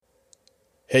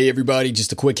Hey everybody,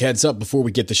 just a quick heads up before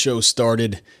we get the show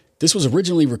started. This was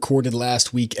originally recorded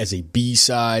last week as a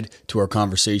B-side to our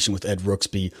conversation with Ed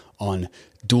Rooksby on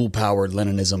dual-powered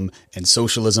Leninism and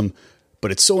socialism,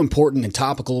 but it's so important and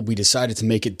topical we decided to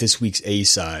make it this week's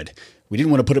A-side. We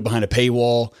didn't want to put it behind a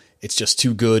paywall. It's just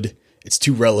too good. It's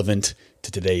too relevant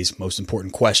to today's most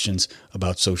important questions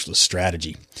about socialist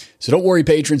strategy. So don't worry,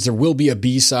 patrons, there will be a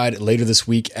B-side later this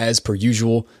week as per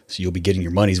usual, so you'll be getting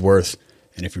your money's worth.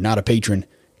 And if you're not a patron,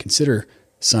 consider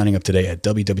signing up today at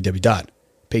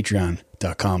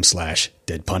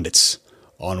www.patreon.com/deadpundits.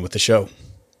 On with the show.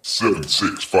 7,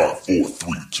 6, 5, 4, 3,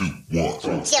 2, 1. You'll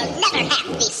never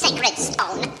have the sacred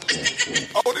stone.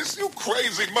 Oh, this you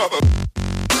crazy mother.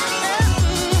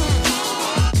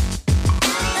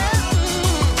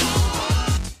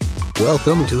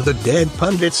 Welcome to the Dead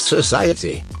Pundits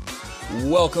Society.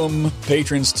 Welcome,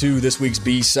 patrons, to this week's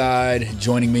B-side.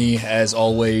 Joining me, as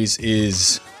always,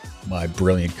 is my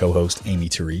brilliant co-host, Amy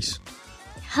Therese.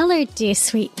 Hello, dear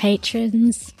sweet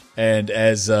patrons. And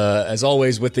as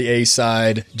always with the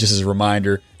A-side, just as a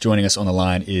reminder, joining us on the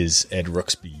line is Ed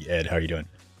Rooksby. Ed, how are you doing?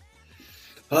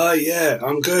 Yeah,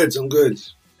 I'm good.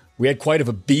 We had quite of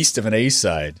a beast of an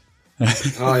A-side.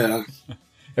 Oh, yeah.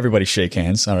 Everybody shake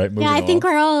hands. All right, moving on. I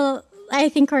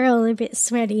think we're all a bit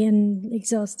sweaty and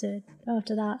exhausted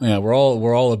after that. Yeah, we're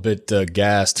all a bit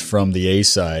gassed from the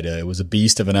A-side. It was a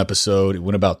beast of an episode. It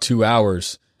went about 2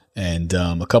 hours, and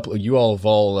a couple of you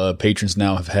all patrons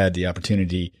now have had the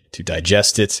opportunity to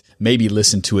digest it, maybe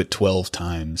listen to it 12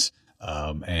 times.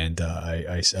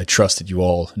 I trust that you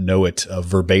all know it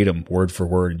verbatim, word for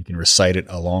word, and you can recite it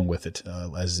along with it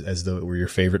as though it were your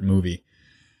favorite movie.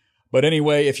 But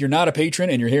anyway, if you're not a patron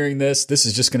and you're hearing this, this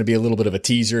is just going to be a little bit of a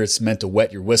teaser. It's meant to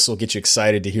wet your whistle, get you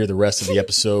excited to hear the rest of the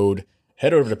episode.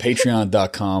 Head over to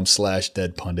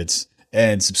patreon.com/deadpundits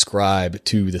and subscribe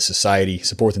to the society.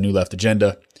 Support the New Left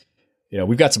Agenda. You know,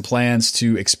 we've got some plans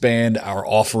to expand our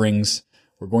offerings.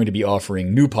 We're going to be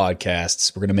offering new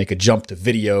podcasts. We're going to make a jump to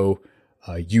video,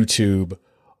 YouTube,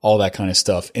 all that kind of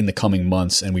stuff in the coming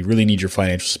months. And we really need your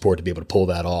financial support to be able to pull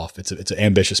that off. It's an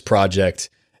ambitious project.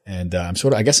 And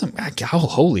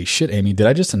holy shit, Amy, did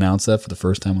I just announce that for the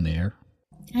first time on the air?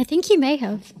 I think you may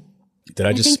have. Did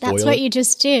I just think spoil that's what it? you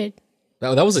just did.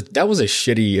 That was a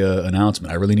shitty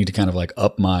announcement. I really need to kind of like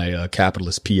up my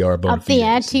capitalist PR bona Up the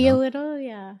fides, ante a little,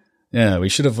 yeah. Yeah, we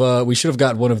should have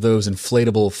got one of those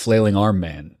inflatable flailing arm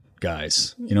man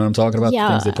guys. You know what I'm talking about? Yeah. The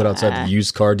things they put outside the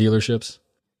used car dealerships.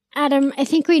 Adam, I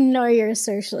think we know you're a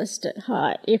socialist at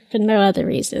heart, if for no other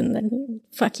reason than you're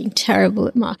fucking terrible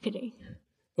at marketing.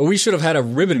 Well, we should have had a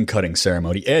ribbon cutting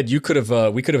ceremony. Ed, we could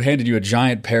have handed you a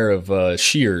giant pair of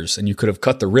shears and you could have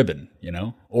cut the ribbon, you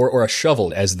know, or a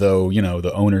shovel, as though, you know,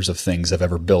 the owners of things have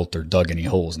ever built or dug any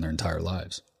holes in their entire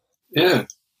lives. Yeah.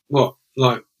 What?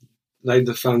 Like, laid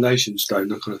the foundation stone,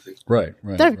 that kind of thing. Right.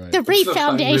 The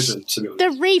re-foundation,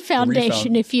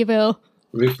 if you will.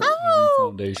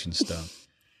 Re-foundation stone.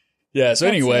 Yeah. So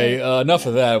anyway, enough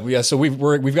of that. So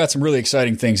we've got some really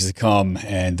exciting things to come,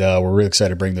 and we're really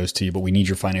excited to bring those to you. But we need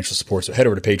your financial support, so head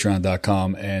over to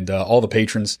Patreon.com, and all the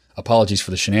patrons. Apologies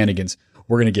for the shenanigans.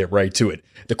 We're going to get right to it.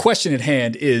 The question at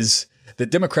hand is the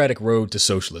democratic road to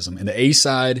socialism. In the A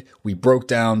side, we broke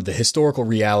down the historical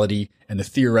reality and the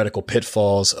theoretical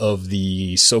pitfalls of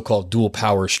the so-called dual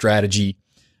power strategy,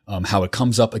 how it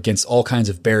comes up against all kinds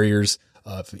of barriers,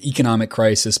 economic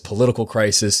crisis, political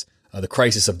crisis. The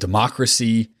crisis of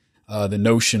democracy, the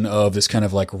notion of this kind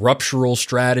of like ruptural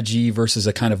strategy versus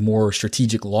a kind of more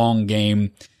strategic long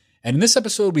game. And in this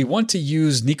episode, we want to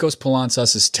use Nikos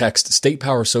Poulantzas' text, State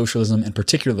Power Socialism, in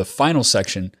particular the final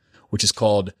section, which is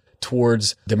called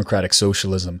Towards Democratic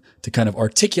Socialism, to kind of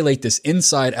articulate this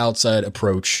inside-outside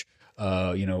approach,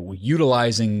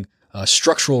 utilizing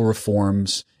structural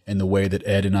reforms in the way that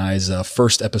Ed and I's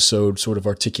first episode sort of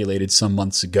articulated some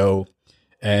months ago.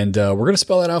 And we're going to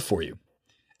spell that out for you.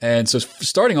 And so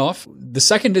starting off, the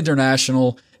Second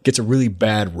International gets a really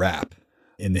bad rap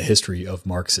in the history of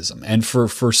Marxism, and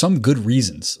for some good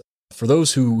reasons. For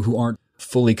those who aren't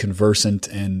fully conversant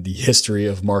in the history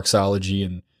of Marxology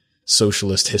and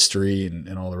socialist history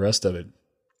and all the rest of it,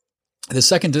 the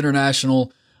Second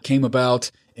International came about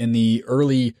in the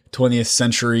early 20th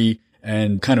century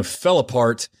and kind of fell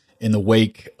apart in the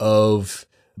wake of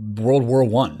World War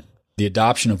I. The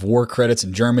adoption of war credits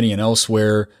in Germany and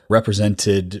elsewhere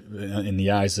represented, in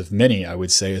the eyes of many, I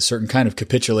would say, a certain kind of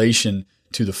capitulation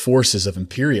to the forces of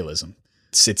imperialism.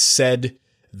 It's said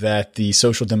that the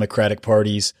social democratic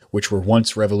parties, which were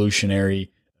once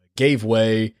revolutionary, gave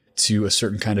way to a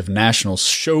certain kind of national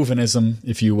chauvinism,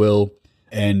 if you will,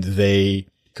 and they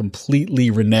completely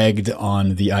reneged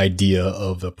on the idea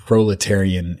of the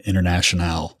proletarian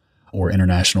international or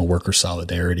international worker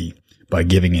solidarity by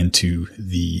giving into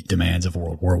the demands of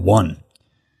World War I.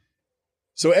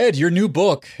 So, Ed, your new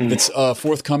book that's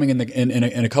forthcoming in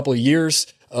a couple of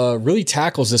years really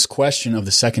tackles this question of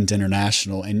the Second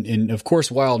International. And of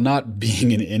course, while not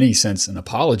being in any sense an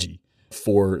apology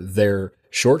for their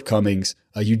shortcomings,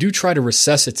 you do try to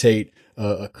resuscitate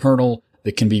a kernel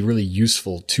that can be really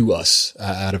useful to us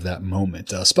out of that moment.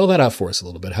 Spell that out for us a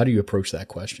little bit. How do you approach that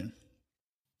question?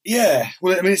 Yeah,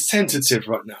 well, I mean, it's tentative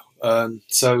right now.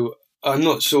 So I'm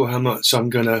not sure how much I'm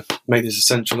going to make this a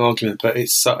central argument, but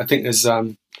it's I think there's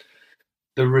the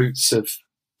roots of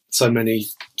so many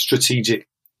strategic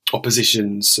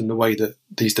oppositions and the way that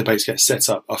these debates get set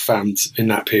up are found in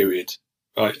that period,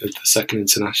 right, of the Second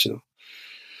International.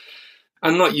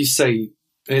 And like you say,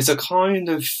 there's a kind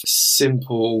of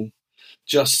simple,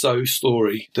 just so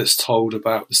story that's told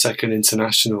about the Second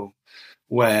International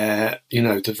where, you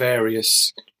know, the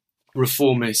various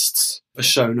reformists are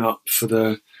shown up for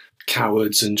the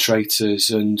cowards and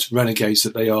traitors and renegades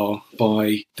that they are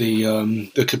by the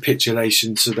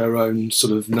capitulation to their own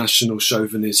sort of national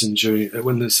chauvinism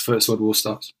when this First World War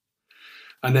starts.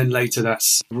 And then later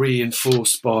that's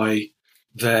reinforced by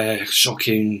their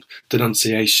shocking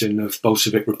denunciation of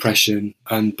Bolshevik repression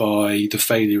and by the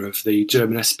failure of the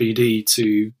German SPD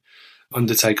to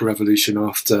undertake a revolution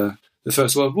after the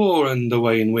First World War and the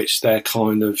way in which they're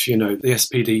kind of, you know, the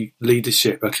SPD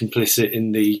leadership are complicit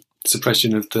in the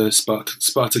suppression of the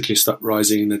Spartacist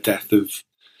uprising and the death of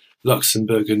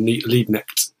Luxemburg and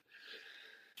Liebknecht.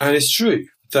 And it's true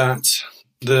that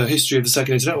the history of the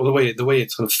Second International, the way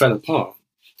it kind of fell apart,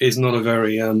 is not a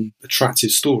very attractive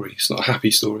story. It's not a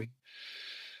happy story.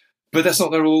 But that's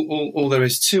not all there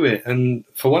is to it. And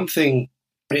for one thing,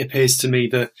 it appears to me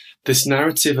that this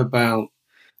narrative about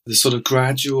the sort of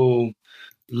gradual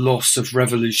loss of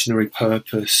revolutionary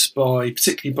purpose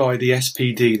particularly by the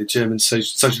SPD, the German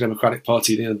Social Democratic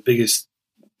Party, the biggest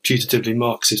putatively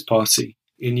Marxist party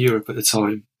in Europe at the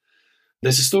time.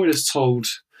 There's a story that's told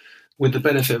with the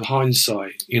benefit of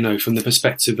hindsight, you know, from the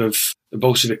perspective of the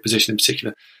Bolshevik position in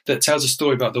particular, that tells a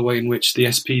story about the way in which the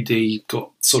SPD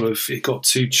got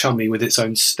too chummy with its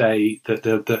own state, that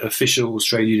the officials,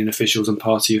 trade union officials and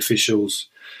party officials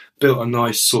built a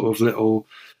nice sort of little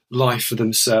life for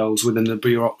themselves within the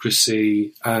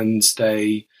bureaucracy, and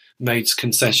they made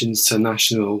concessions to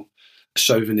national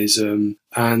chauvinism,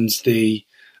 and the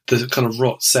kind of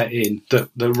rot set in,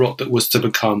 the rot that was to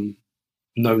become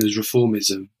known as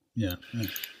reformism. Yeah.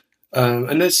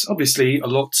 And there's obviously a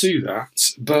lot to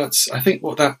that, but I think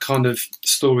what that kind of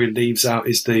story leaves out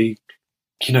is the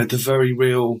very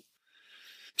real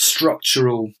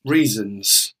structural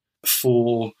reasons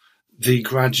for the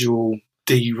gradual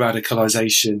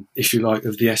de-radicalisation, if you like,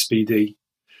 of the SPD.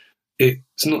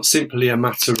 It's not simply a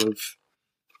matter of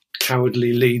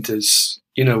cowardly leaders,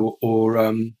 you know,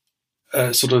 or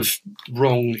sort of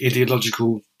wrong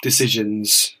ideological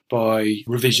decisions by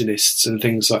revisionists and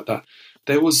things like that.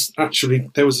 There was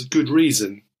a good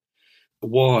reason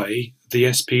why the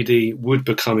SPD would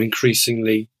become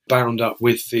increasingly bound up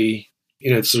with the,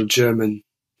 you know, sort of German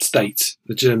state,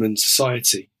 the German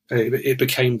society. It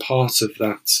became part of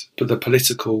that, but the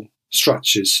political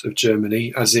structures of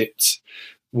Germany as it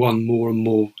won more and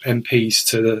more MPs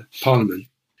to the parliament.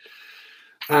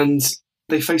 And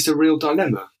they faced a real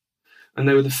dilemma. And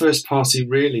they were the first party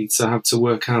really to have to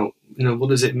work out, you know, what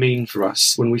does it mean for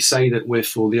us when we say that we're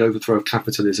for the overthrow of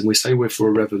capitalism, we say we're for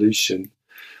a revolution,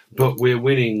 but we're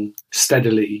winning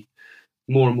steadily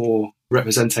more and more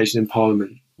representation in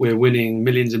parliament. We're winning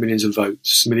millions and millions of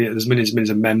votes. There's millions and millions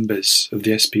of members of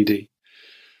the SPD.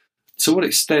 To what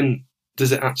extent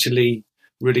does it actually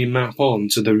really map on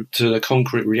to the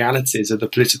concrete realities of the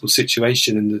political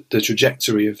situation and the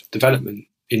trajectory of development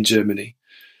in Germany?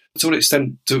 To what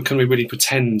extent can we really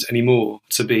pretend anymore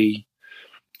to be,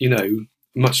 you know,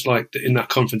 much like in that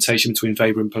confrontation between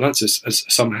Weber and Politzer, as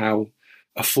somehow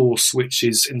a force which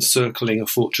is encircling a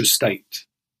fortress state?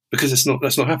 Because that's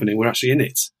not happening. We're actually in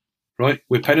it, right?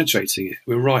 We're penetrating it.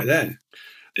 We're right there.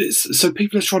 So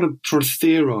people are trying to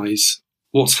theorise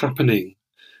what's happening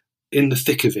in the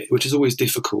thick of it, which is always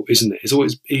difficult, isn't it? It's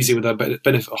always easy with the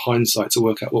benefit of hindsight to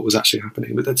work out what was actually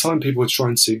happening. But at the time, people were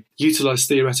trying to utilise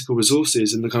theoretical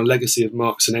resources and the kind of legacy of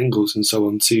Marx and Engels and so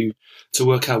on to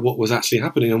work out what was actually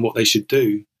happening and what they should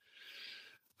do.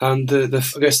 And I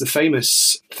guess the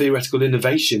famous theoretical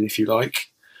innovation, if you like,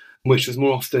 which was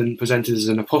more often presented as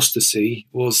an apostasy,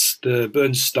 was the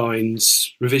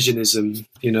Bernstein's revisionism,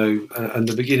 you know, and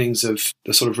the beginnings of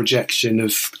the sort of rejection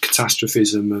of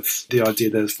catastrophism, of the idea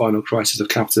that the final crisis of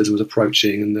capitalism was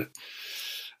approaching, and that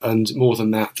And more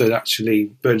than that, that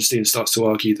actually Bernstein starts to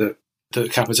argue that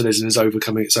capitalism is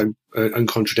overcoming its own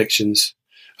contradictions,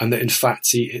 and that in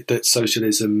fact that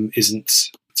socialism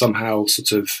isn't somehow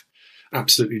sort of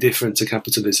absolutely different to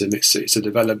capitalism. It's a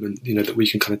development, that we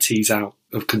can kind of tease out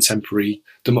of contemporary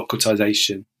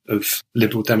democratization of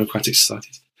liberal democratic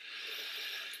societies.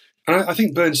 And I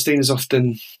think Bernstein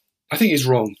he's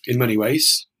wrong in many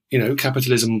ways.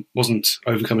 Capitalism wasn't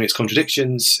overcoming its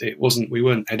contradictions. We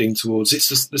weren't heading towards,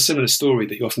 it's the similar story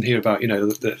that you often hear about,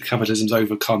 that capitalism's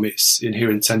overcome its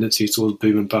inherent tendency towards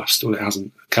boom and bust. Well, it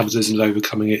hasn't. Capitalism's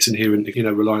overcoming its inherent,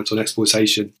 reliance on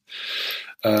exploitation.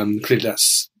 Clearly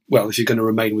that's, if you're going to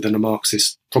remain within a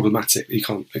Marxist problematic, you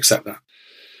can't accept that.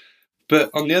 But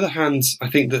on the other hand, I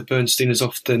think that Bernstein is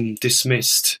often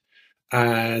dismissed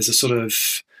as a sort of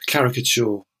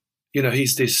caricature.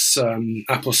 He's this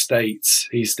apostate.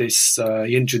 He's this.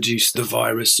 He introduced the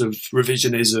virus of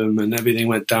revisionism, and everything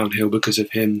went downhill because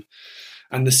of him.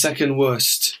 And the second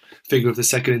worst figure of the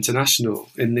Second International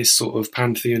in this sort of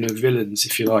pantheon of villains,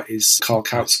 if you like, is Karl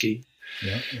Kautsky,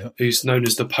 who's known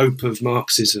as the Pope of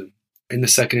Marxism in the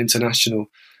Second International.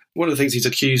 One of the things he's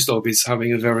accused of is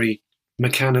having a very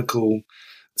mechanical,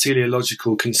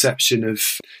 teleological conception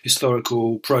of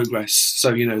historical progress.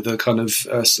 So, the kind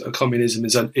of communism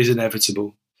is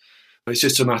inevitable. It's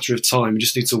just a matter of time. We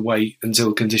just need to wait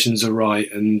until conditions are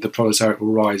right and the proletariat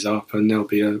will rise up and there'll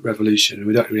be a revolution.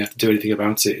 We don't really have to do anything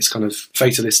about it. It's kind of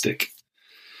fatalistic.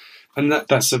 And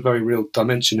that's a very real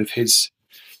dimension of his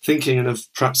thinking and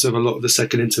perhaps of a lot of the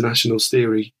Second International's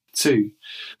theory too.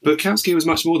 But Kautsky was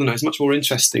much more than that. He's much more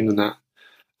interesting than that.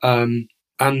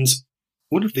 And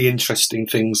one of the interesting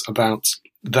things about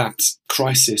that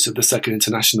crisis of the Second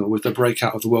International with the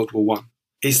breakout of the World War I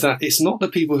is that it's not the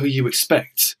people who you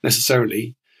expect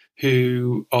necessarily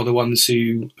who are the ones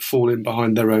who fall in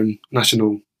behind their own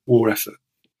national war effort.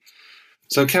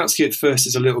 So Kautsky at first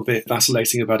is a little bit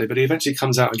vacillating about it, but he eventually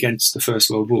comes out against the First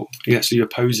World War. He actually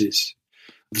opposes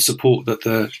the support that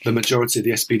the majority of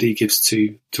the SPD gives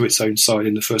to its own side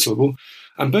in the First World War.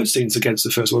 And Bernstein's against the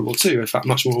First World War too, in fact,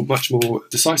 much more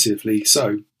decisively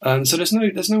so. So there's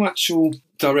no actual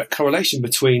direct correlation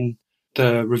between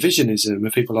the revisionism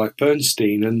of people like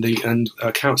Bernstein and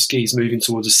Kautsky's moving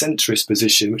towards a centrist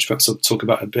position, which perhaps I'll talk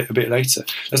about a bit later.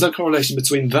 There's no correlation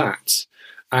between that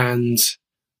and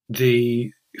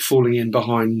the falling in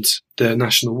behind the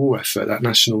national war effort, that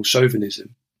national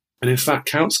chauvinism. And in fact,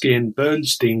 Kautsky and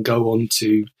Bernstein go on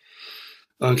to...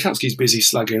 Kautsky's busy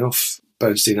slagging off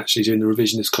Bernstein actually during the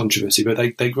revisionist controversy, but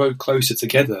they grow closer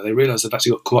together. They realise they've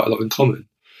actually got quite a lot in common.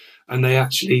 And they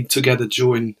actually together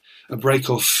join a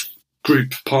break-off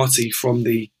group party from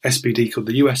the SPD called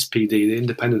the USPD, the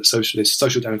Independent Socialist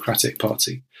Social Democratic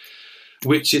Party,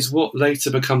 which is what later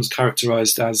becomes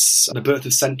characterised as the birth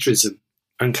of centrism.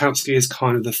 And Kautsky is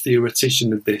kind of the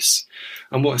theoretician of this.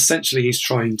 And what essentially he's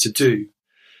trying to do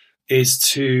is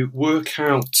to work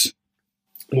out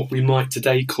what we might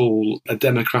today call a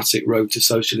democratic road to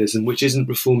socialism, which isn't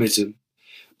reformism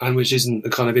and which isn't the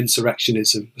kind of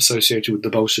insurrectionism associated with the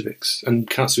Bolsheviks. And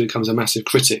Kautsky becomes a massive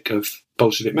critic of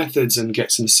Bolshevik methods and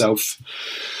gets himself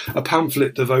a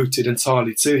pamphlet devoted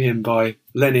entirely to him by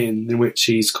Lenin, in which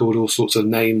he's called all sorts of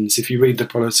names. If you read The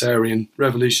Proletarian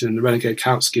Revolution and The Renegade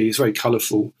Kautsky, it's very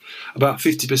colourful. About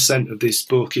 50% of this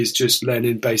book is just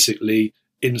Lenin basically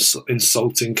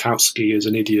insulting Kautsky as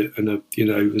an idiot and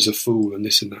as a fool and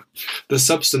this and that. The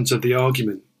substance of the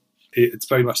argument, it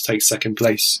very much takes second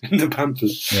place in the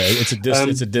pamphlet. Yeah,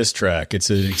 it's a diss track. It's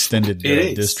an extended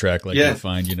diss track, like you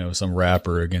find some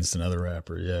rapper against another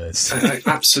rapper. Yeah, it's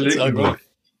absolutely it's right.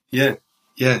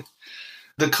 Yeah.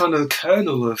 The kind of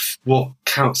kernel of what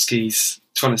Kautsky's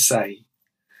trying to say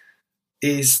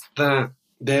is that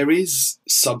there is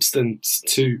substance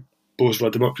to bourgeois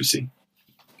democracy.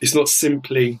 It's not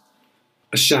simply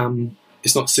a sham.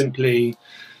 It's not simply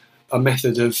a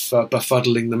method of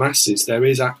befuddling the masses. There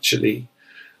is actually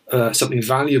something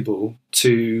valuable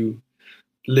to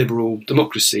liberal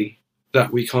democracy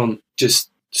that we can't just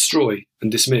destroy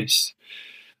and dismiss.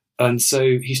 And so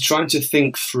he's trying to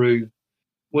think through,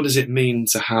 what does it mean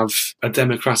to have a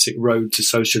democratic road to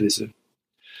socialism?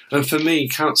 And for me,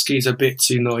 Kautsky's a bit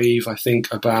too naive, I think,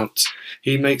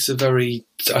 he makes a facile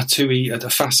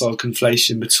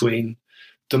conflation between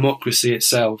democracy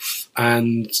itself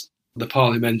and the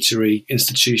parliamentary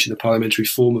institution, the parliamentary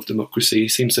form of democracy. He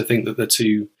seems to think that the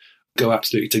two go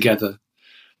absolutely together.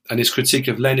 And his critique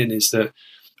of Lenin is that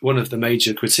one of the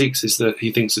major critiques is that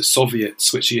he thinks that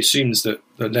Soviets, which he assumes that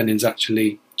Lenin's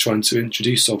actually trying to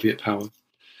introduce Soviet power,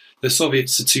 the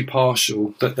Soviets are too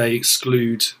partial, that they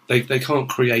exclude, they can't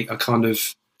create a kind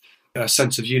of a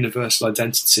sense of universal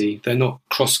identity. They're not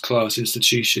cross-class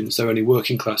institutions, they're only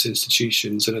working-class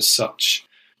institutions, and as such,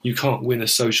 you can't win a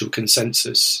social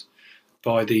consensus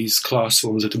by these class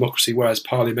forms of democracy, whereas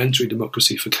parliamentary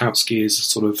democracy for Kautsky is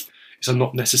it's a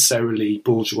not necessarily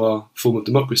bourgeois form of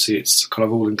democracy. It's kind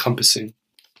of all-encompassing.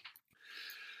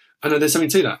 And there's something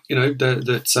to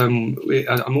that,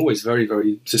 I'm always very,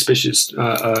 very suspicious,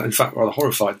 in fact, rather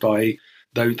horrified by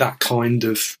that kind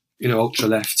of,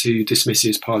 ultra-left who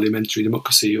dismisses parliamentary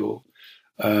democracy or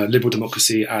liberal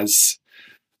democracy as,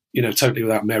 totally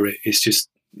without merit. It's just,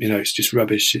 it's just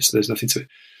rubbish. There's nothing to it.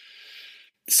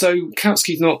 So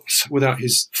Kautsky's not without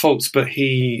his faults, but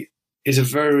he is a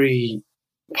very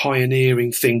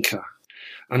pioneering thinker.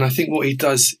 And I think what he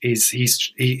does is he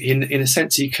in a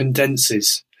sense, he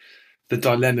condenses the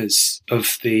dilemmas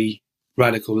of the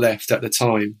radical left at the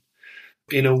time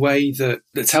in a way that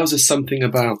tells us something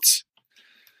about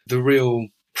the real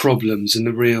problems and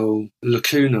the real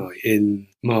lacunae in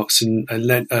Marx and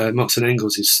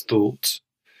Engels' thought.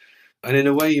 And in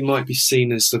a way, he might be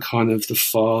seen as the kind of the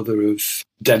father of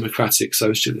democratic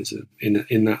socialism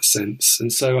in that sense.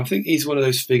 And so I think he's one of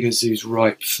those figures who's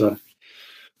ripe for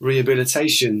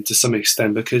rehabilitation to some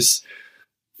extent, because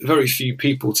very few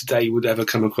people today would ever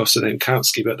come across the name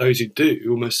Kautsky, but those who do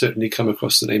almost certainly come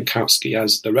across the name Kautsky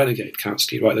as the renegade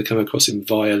Kautsky, right? They come across him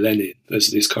via Lenin as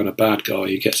this kind of bad guy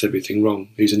who gets everything wrong,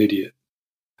 who's an idiot.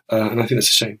 And I think that's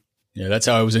a shame. Yeah, that's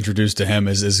how I was introduced to him,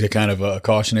 as a kind of a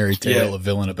cautionary tale, a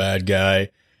villain, a bad guy.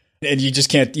 And you just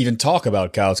can't even talk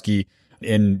about Kautsky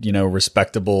in,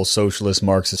 respectable socialist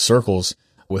Marxist circles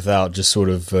without just sort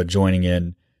of joining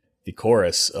in the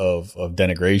chorus of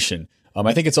denigration.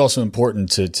 I think it's also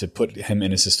important to put him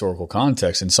in his historical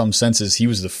context. In some senses, he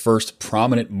was the first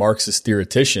prominent Marxist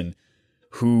theoretician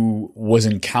who was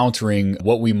encountering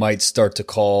what we might start to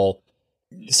call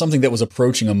something that was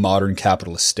approaching a modern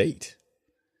capitalist state.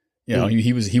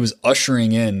 He was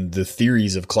ushering in the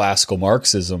theories of classical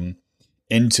Marxism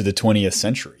into the 20th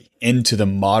century, into the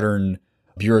modern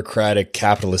bureaucratic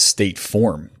capitalist state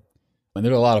form. And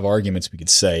there are a lot of arguments we could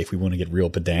say if we want to get real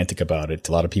pedantic about it.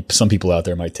 Some people out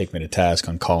there might take me to task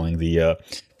on calling the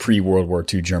pre-World War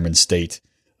II German state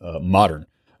modern,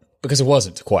 because it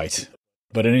wasn't quite.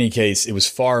 But in any case, it was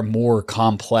far more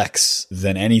complex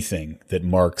than anything that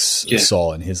Marx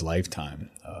saw in his lifetime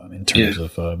in terms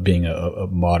of being a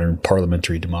modern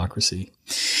parliamentary democracy.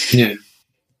 Yeah.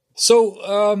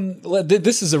 So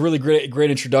this is a really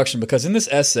great introduction, because in this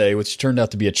essay, which turned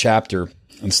out to be a chapter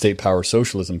on state power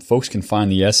socialism, folks can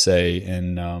find the essay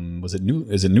in is it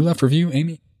New Left Review,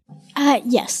 Amy?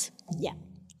 Yes. Yeah.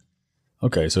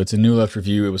 Okay, so it's a New Left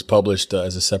Review. It was published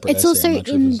as a separate essay. It's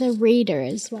also in the Reader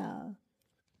as well.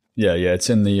 Yeah, it's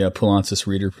in the Poulantzas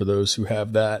Reader for those who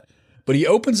have that. But he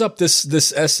opens up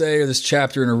this essay or this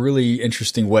chapter in a really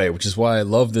interesting way, which is why I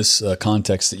love this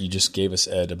context that you just gave us,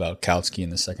 Ed, about Kautsky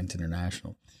and the Second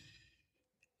International.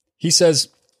 He says,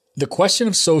 the question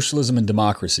of socialism and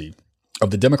democracy, of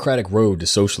the democratic road to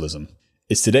socialism,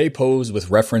 is today posed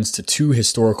with reference to two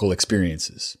historical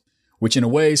experiences, which in a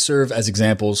way serve as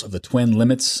examples of the twin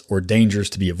limits or dangers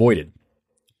to be avoided.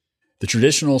 The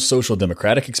traditional social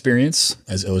democratic experience,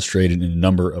 as illustrated in a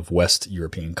number of West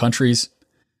European countries,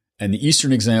 and the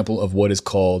Eastern example of what is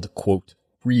called, quote,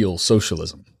 real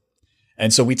socialism.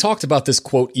 And so we talked about this,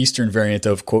 quote, Eastern variant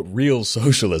of, quote, real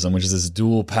socialism, which is this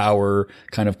dual power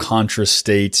kind of contra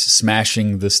state,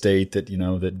 smashing the state that,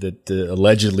 that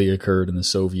allegedly occurred in the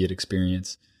Soviet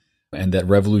experience, and that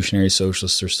revolutionary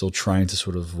socialists are still trying to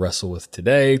sort of wrestle with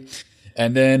today.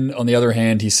 And then on the other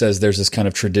hand, he says there's this kind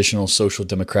of traditional social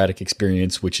democratic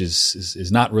experience, which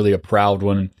is not really a proud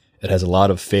one. It has a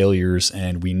lot of failures,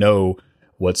 and we know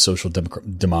what social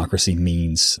democracy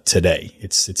means today.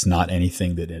 It's not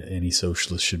anything that any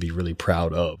socialist should be really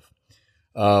proud of.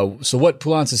 So what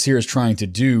Poulantzas here is trying to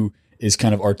do is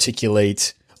kind of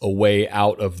articulate a way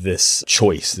out of this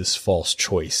choice, this false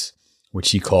choice, which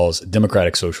he calls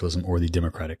democratic socialism, or the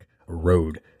democratic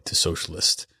road to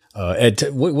socialist. Ed,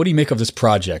 what do you make of this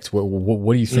project?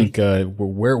 What do you think?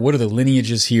 What are the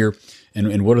lineages here,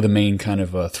 and what are the main kind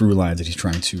of through lines that he's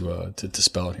trying to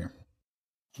spell out here?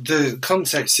 The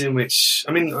context in which,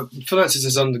 Poulantzas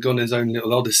has undergone his own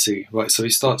little odyssey, right? So he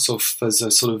starts off as a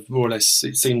sort of more or less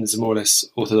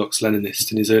orthodox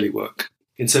Leninist in his early work,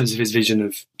 in terms of his vision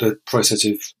of the process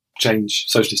of change,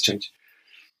 socialist change,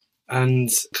 and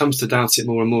comes to doubt it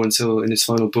more and more until in his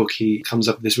final book he comes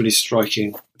up with this really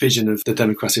striking vision of the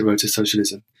democratic road to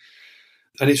socialism.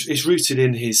 And it's rooted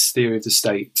in his theory of the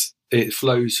state. It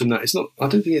flows from that. It's not. I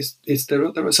don't think it's. There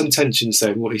are some tensions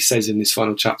there in what he says in this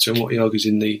final chapter and what he argues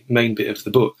in the main bit of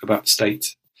the book about the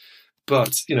state.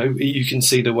 But, you can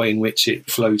see the way in which it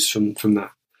flows from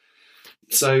that.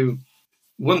 So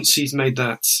once he's made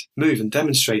that move and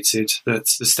demonstrated that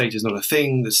the state is not a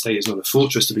thing, the state is not a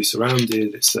fortress to be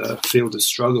surrounded, it's a field of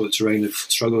struggle, a terrain of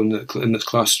struggle, and the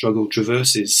class struggle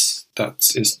traverses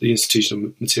the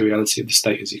institutional materiality of the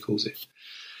state, as he calls it.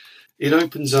 It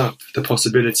opens up the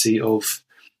possibility of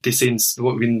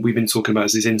what we've been talking about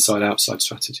as this inside-outside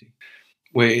strategy,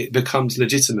 where it becomes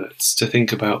legitimate to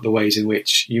think about the ways in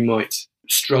which you might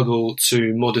struggle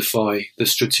to modify the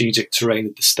strategic terrain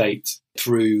of the state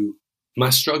through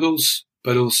mass struggles,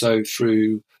 but also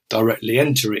through directly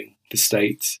entering the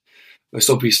state, most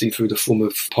obviously through the form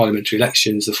of parliamentary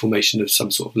elections, the formation of some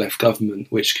sort of left government,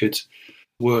 which could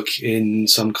work in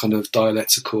some kind of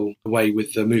dialectical way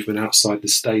with the movement outside the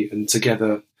state. And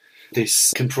together,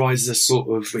 this comprises a sort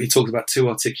of, he talks about two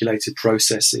articulated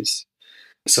processes.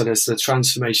 So there's the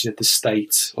transformation of the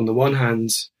state on the one hand,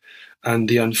 and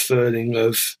the unfurling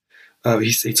of,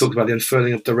 he talked about the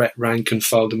unfurling of direct rank and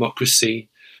file democracy,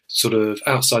 sort of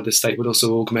outside the state, but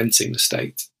also augmenting the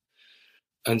state.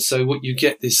 And so what you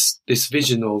get this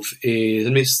vision of is,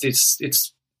 and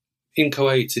it's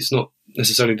inchoate, it's not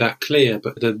necessarily that clear,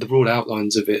 but the broad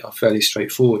outlines of it are fairly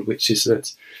straightforward, which is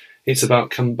that it's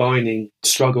about combining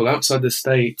struggle outside the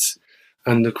state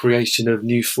and the creation of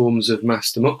new forms of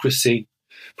mass democracy,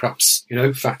 perhaps,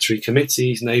 factory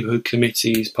committees, neighbourhood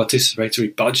committees,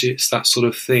 participatory budgets, that sort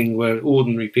of thing, where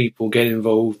ordinary people get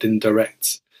involved in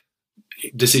direct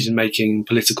decision-making,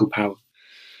 political power.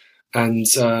 And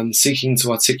seeking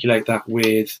to articulate that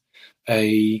with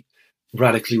a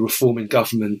radically reforming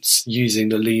government using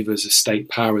the levers of state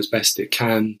power as best it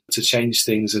can to change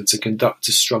things and to conduct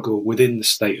a struggle within the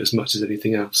state as much as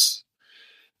anything else.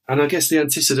 And I guess the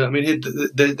antecedent,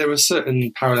 there are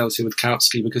certain parallels here with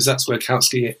Kautsky, because that's where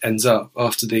Kautsky ends up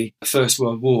after the First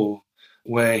World War,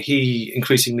 where he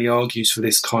increasingly argues for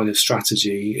this kind of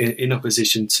strategy in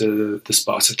opposition to the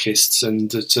Spartakists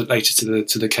and later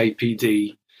to the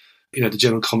KPD, the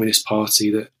German Communist Party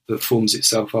that forms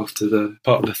itself after the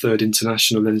part of the Third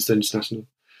International, then Third International.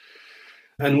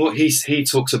 And what he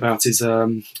talks about is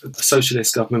a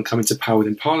socialist government coming to power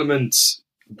within Parliament,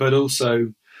 but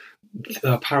also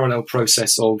a parallel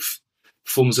process of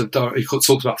forms of, he talks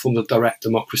about forms of direct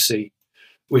democracy,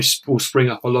 which will spring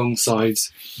up alongside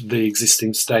the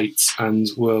existing states and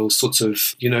will sort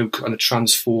of, kind of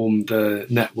transform the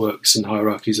networks and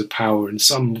hierarchies of power in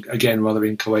some, again, rather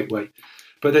inchoate way.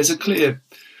 But there's a clear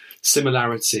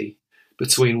similarity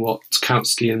between what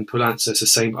Kautsky and Poulantzas are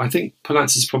saying. I think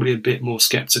Poulantzas is probably a bit more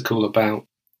sceptical about.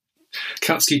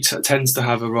 Kautsky tends to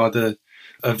have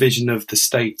a vision of the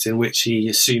state in which he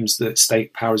assumes that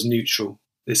state power is neutral.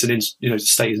 It's the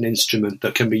state is an instrument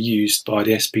that can be used by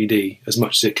the SPD as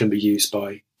much as it can be used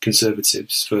by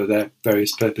conservatives for their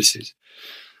various purposes.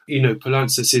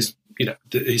 Poulantzas is,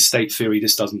 his state theory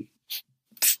just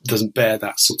doesn't bear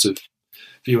that sort of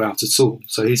view out at all.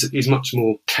 So he's much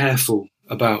more careful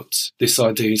about this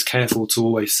idea. He's careful to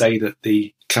always say that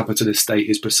the capitalist state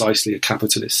is precisely a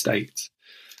capitalist state.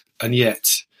 And yet,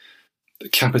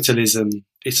 capitalism,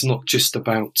 it's not just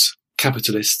about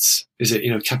capitalists, is it?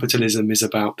 Capitalism is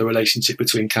about the relationship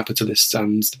between capitalists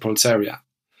and the proletariat.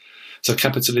 So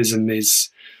capitalism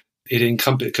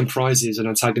it comprises an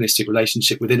antagonistic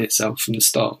relationship within itself from the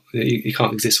start. You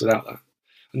can't exist without that.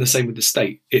 And the same with the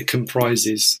state. It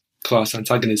comprises class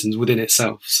antagonisms within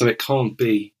itself. So it can't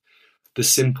be the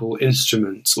simple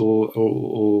instrument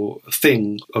or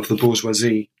thing of the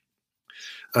bourgeoisie.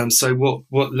 And so what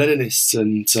Leninists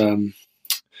and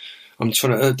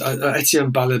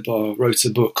Etienne Balibar wrote a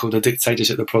book called The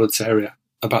Dictatorship of the Proletariat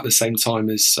about the same time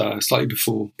as slightly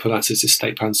before Poulantzas'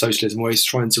 State Power and Socialism, where he's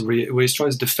trying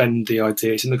to defend the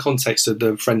idea. It's in the context of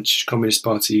the French Communist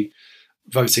Party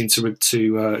voting to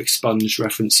expunge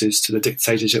references to the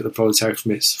dictatorship of the proletariat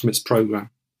from its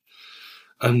programme.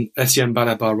 And Etienne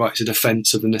Balibar writes a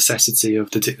defence of the necessity of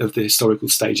the historical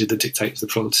stage of the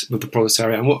dictatorship of the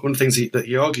proletariat. And one of the things that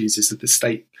he argues is that the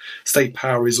state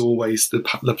power is always the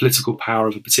political power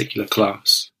of a particular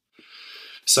class.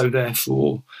 So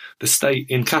therefore, the state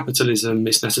in capitalism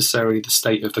is necessarily the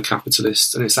state of the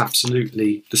capitalists, and it's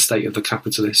absolutely the state of the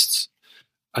capitalists.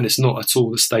 And it's not at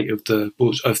all the state of the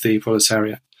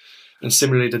proletariat. And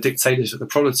similarly, the dictatorship of the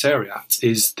proletariat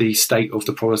is the state of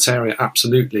the proletariat,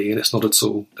 absolutely, and it's not at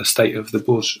all the state of the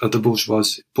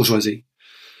bourgeoisie.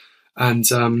 And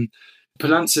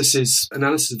Poulantzas'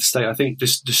 analysis of the state, I think,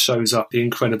 just shows up the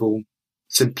incredible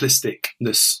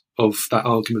simplisticness of that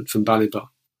argument from Balibar.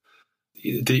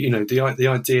 The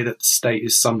idea that the state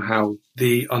is somehow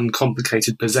the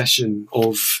uncomplicated possession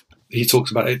of he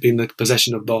talks about it being the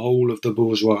possession of the whole of the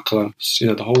bourgeois class. You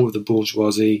know, the whole of the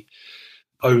bourgeoisie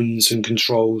owns and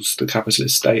controls the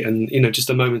capitalist state. And, you know, just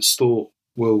a moment's thought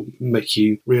will make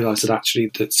you realise that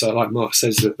actually, that like Marx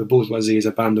says, that the bourgeoisie is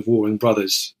a band of warring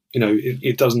brothers. You know,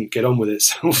 it doesn't get on with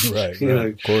itself. Right, you know,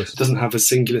 of course. It doesn't have a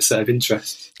singular set of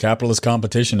interests. Capitalist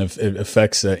competition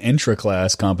affects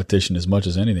intra-class competition as much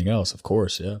as anything else, of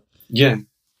course, yeah.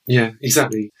 Yeah,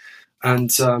 exactly. And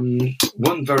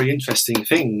one very interesting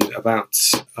thing about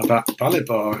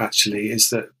Balibar, actually, is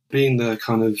that being the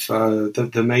kind of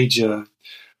the major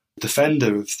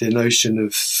defender of the notion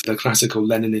of the classical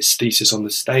Leninist thesis on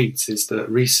the state, is that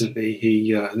recently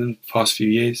he, in the past few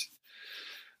years,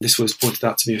 this was pointed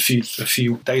out to me a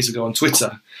few days ago on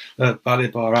Twitter,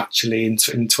 Balibar actually in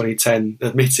 2010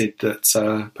 admitted that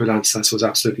Poulantzas was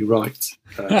absolutely right,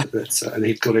 and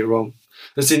he'd got it wrong.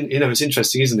 It's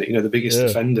interesting, isn't it? You know, the biggest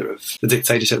defender of the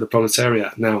dictatorship of the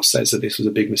proletariat now says that this was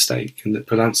a big mistake and that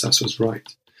Poulantzas was right.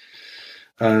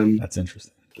 That's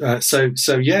interesting.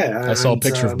 So yeah, I saw a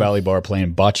picture of Balibar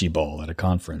playing bocce ball at a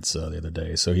conference the other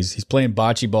day. So he's playing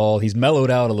bocce ball. He's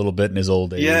mellowed out a little bit in his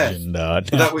old age. Yeah, and,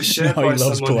 that was shared by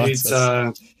someone who's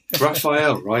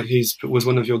Raphael, right? He was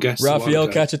one of your guests. Raphael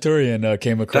Khachaturian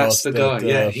came across. That's the guy.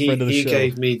 Yeah, he show.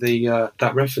 gave me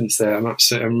that reference there.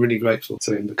 I'm really grateful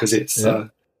to him because it's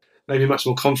made me much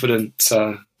more confident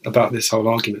about this whole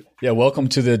argument. Yeah, welcome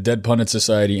to the Dead Pundit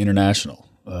Society International.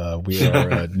 We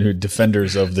are new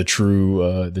defenders of the true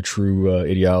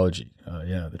ideology.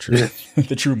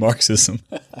 The true Marxism.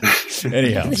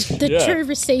 Anyhow, the true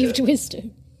received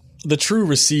wisdom. The true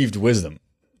received wisdom.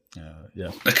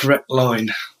 The correct line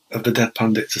of the Dead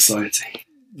Pundit Society.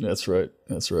 That's right.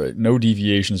 No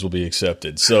deviations will be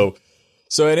accepted. So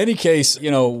in any case, you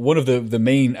know, one of the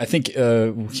main, I think,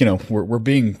 you know, we're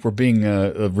being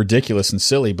ridiculous and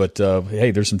silly, but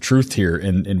hey, there's some truth here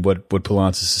in what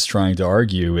Poulantzas is trying to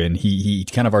argue, and he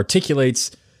kind of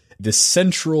articulates the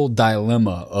central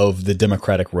dilemma of the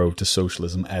democratic road to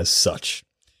socialism as such.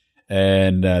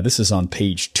 And this is on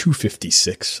page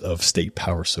 256 of State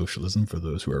Power Socialism for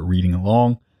those who are reading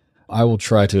along. I will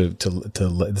try to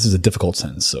this is a difficult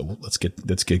sentence, so let's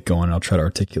get going. I'll try to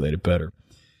articulate it better.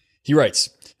 He writes,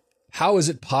 "How is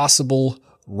it possible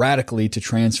radically to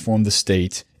transform the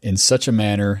state in such a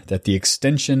manner that the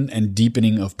extension and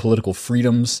deepening of political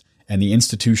freedoms and the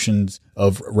institutions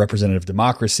of representative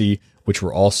democracy, which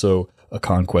were also a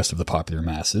conquest of the popular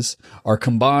masses, are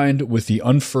combined with the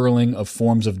unfurling of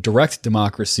forms of direct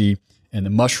democracy and the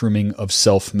mushrooming of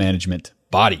self-management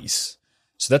bodies?"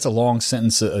 So that's a long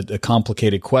sentence, a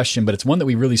complicated question, but it's one that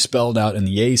we really spelled out in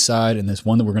the A side, and it's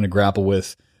one that we're going to grapple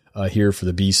with here for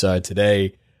the B side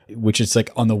today, which is like,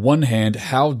 on the one hand,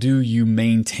 how do you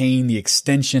maintain the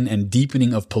extension and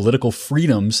deepening of political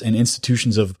freedoms and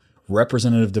institutions of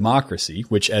representative democracy,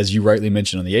 which, as you rightly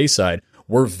mentioned on the A side,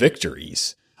 were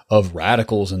victories of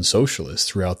radicals and socialists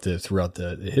throughout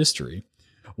the history,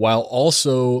 while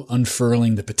also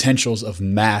unfurling the potentials of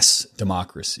mass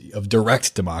democracy, of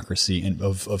direct democracy, and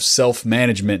of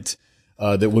self-management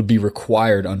that would be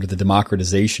required under the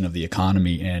democratization of the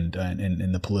economy and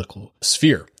the political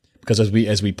sphere. Because as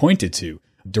we pointed to,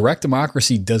 direct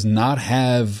democracy does not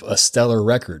have a stellar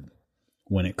record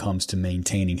when it comes to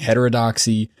maintaining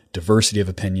heterodoxy, diversity of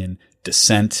opinion,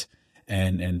 dissent,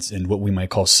 and what we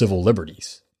might call civil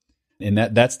liberties. And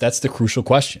that's the crucial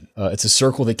question. It's a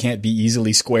circle that can't be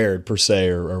easily squared per se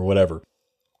or whatever.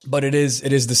 But it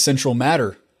is the central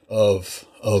matter of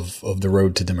the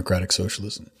road to democratic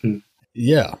socialism.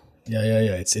 Yeah.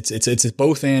 It's a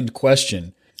both and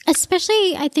question.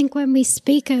 Especially, I think, when we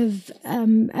speak of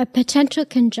a potential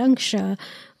conjuncture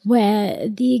where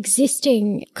the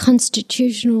existing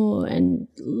constitutional and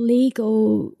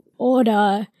legal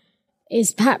order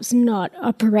is perhaps not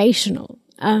operational.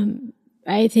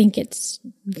 I think it's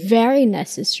very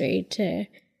necessary to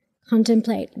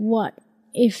contemplate what,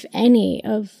 if any,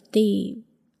 of the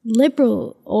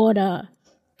liberal order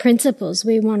principles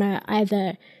we want to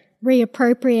either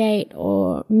reappropriate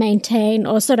or maintain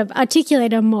or sort of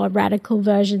articulate a more radical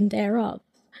version thereof.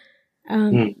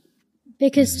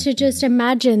 Because to just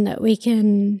imagine that we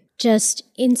can just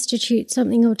institute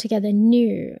something altogether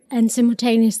new and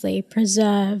simultaneously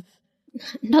preserve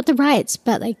not the rights,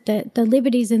 but like the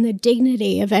liberties and the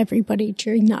dignity of everybody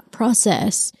during that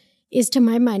process is, to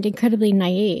my mind, incredibly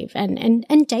naive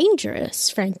and dangerous,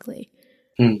 frankly.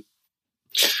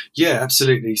 Yeah,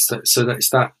 absolutely. So that's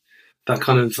that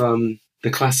kind of the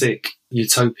classic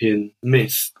utopian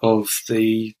myth of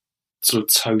the sort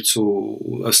of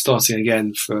total starting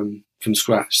again from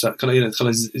scratch. That kind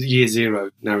of year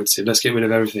zero narrative. Let's get rid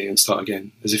of everything and start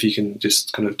again, as if you can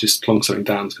just plonk something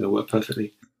down. It's going to work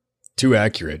perfectly. Too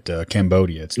accurate.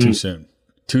 Cambodia. It's too soon.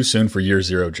 Too soon for year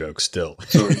zero jokes still.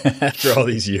 After all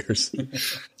these years.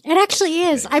 It actually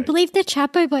is. I believe the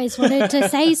Chapo Boys wanted to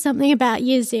say something about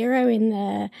year zero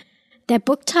in their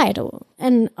book title.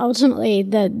 And ultimately,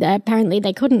 apparently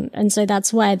they couldn't. And so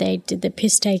that's why they did the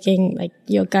piss-taking, like,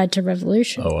 Your Guide to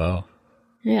Revolution. Oh, wow.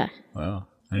 Yeah. Wow.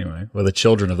 Anyway, well, the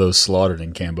children of those slaughtered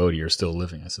in Cambodia are still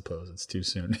living, I suppose. It's too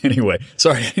soon. Anyway,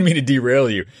 sorry, I didn't mean to derail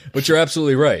you, but you're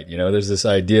absolutely right. You know, there's this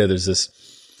idea, there's this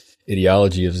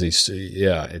ideology of these,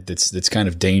 it's kind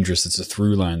of dangerous. It's a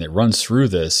through line that runs through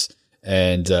this.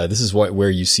 And this is where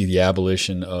you see the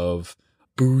abolition of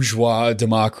bourgeois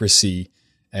democracy.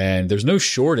 And there's no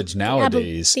shortage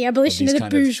nowadays. The abolition of the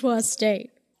bourgeois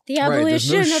state. The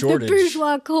abolition of the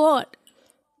bourgeois court.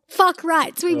 Fuck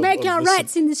rights. We make our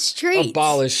rights in the streets.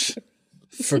 Abolish.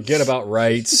 Forget about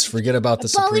rights. Forget about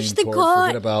the abolish Supreme the Court.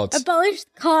 Forget about abolish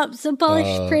the cops.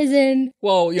 Abolish prison.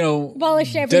 Well, you know,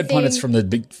 abolish everything. Dead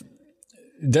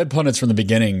pundits from the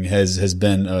beginning has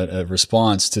been a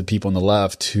response to people on the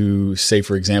left who say,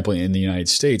 for example, in the United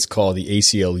States, call the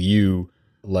ACLU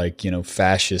like, you know,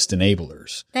 fascist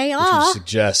enablers. They are. Which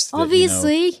suggest that,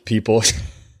 obviously, you know, people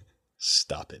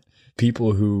stop it.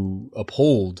 People who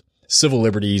uphold civil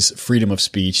liberties, freedom of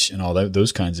speech, and all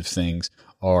those kinds of things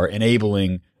are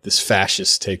enabling this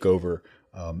fascist takeover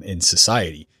in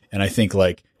society. And I think,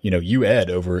 like, you know, you, Ed,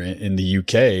 over in the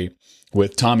UK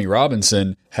with Tommy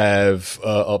Robinson have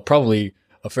probably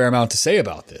a fair amount to say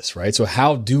about this, right? So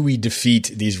how do we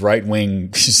defeat these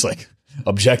right-wing, just like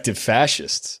objective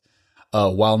fascists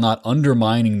while not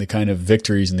undermining the kind of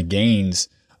victories and the gains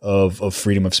of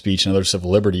freedom of speech and other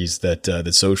civil liberties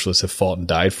that socialists have fought and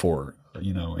died for,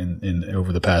 you know, in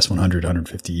over the past 100,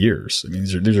 150 years? I mean,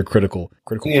 these are critical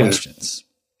questions.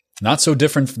 Not so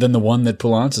different than the one that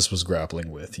Poulantzas was grappling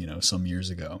with, you know, some years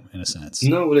ago, in a sense.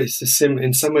 No, well, it's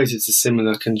in some ways it's a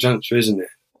similar conjuncture, isn't it?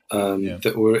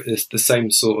 That it's the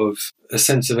same sort of a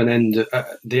sense of an end,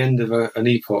 the end of an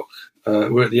epoch.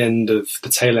 We're at the end of the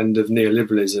tail end of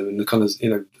neoliberalism, and the kind of, you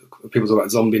know, people talk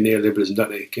about zombie neoliberalism, don't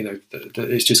they? You know,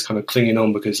 it's just kind of clinging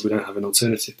on because we don't have an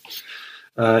alternative.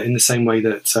 In the same way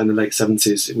that in the late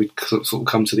 70s, we'd sort of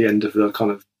come to the end of the kind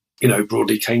of, you know,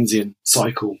 broadly Keynesian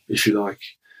cycle, if you like.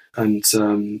 And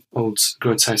old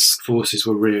grotesque forces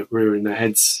were rearing their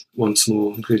heads once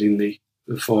more, including the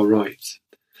far right.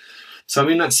 So, I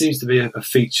mean, that seems to be a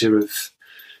feature of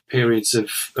periods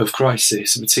of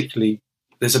crisis, and particularly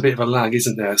there's a bit of a lag,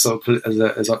 isn't there? So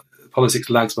as politics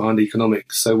lags behind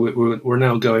economics. So we're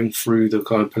now going through the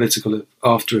kind of political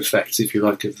after effects, if you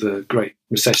like, of the Great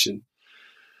Recession.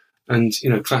 And, you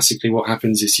know, classically what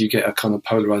happens is you get a kind of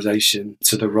polarization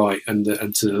to the right and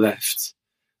to the left.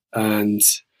 And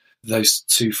those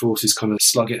two forces kind of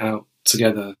slug it out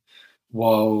together,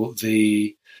 while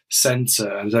the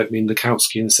centre, and I don't mean the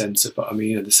Kautsky centre, but I mean,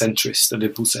 you know, the centrist, the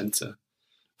liberal centre,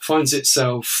 finds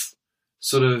itself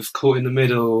sort of caught in the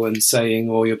middle and saying,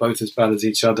 oh, you're both as bad as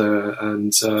each other,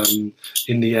 and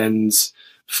in the end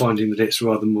finding that it's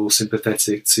rather more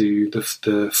sympathetic to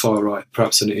the far right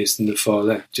perhaps than it is than the far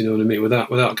left. Do you know what I mean?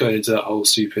 Without going into that whole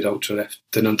stupid ultra left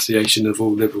denunciation of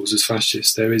all liberals as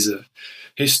fascists, there is a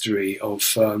history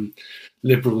of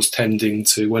liberals tending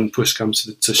to, when push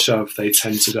comes to shove, they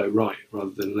tend to go right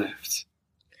rather than left.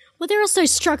 Well, they're also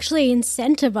structurally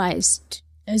incentivized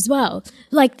as well.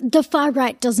 Like, the far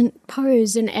right doesn't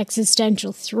pose an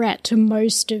existential threat to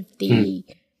most of the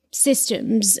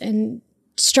systems and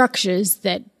structures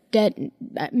that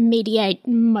mediate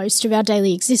most of our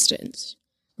daily existence,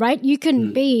 right? You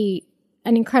can be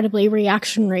an incredibly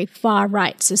reactionary far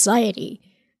right society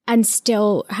and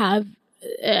still have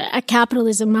a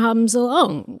capitalism hums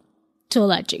along to a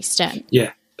large extent.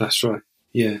 Yeah, that's right.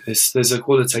 Yeah, there's a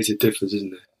qualitative difference,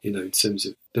 isn't there? You know, in terms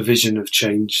of the vision of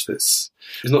change. It's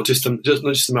not just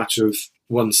a matter of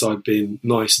one side being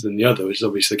nicer than the other, which is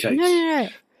obviously the case. No.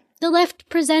 The left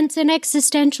presents an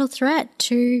existential threat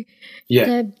to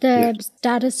the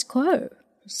status quo.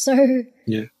 So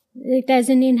there's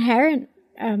an inherent,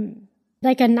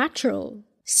 like a natural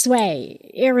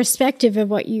sway, irrespective of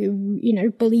what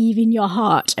you believe in your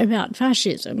heart about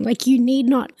fascism. Like, you need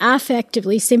not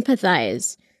affectively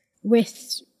sympathize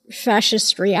with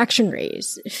fascist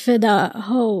reactionaries for the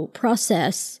whole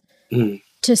process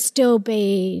to still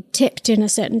be tipped in a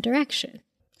certain direction.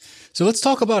 So let's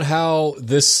talk about how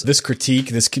this critique,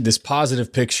 this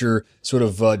positive picture sort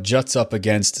of juts up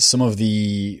against some of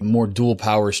the more dual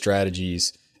power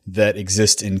strategies that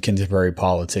exist in contemporary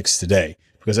politics today.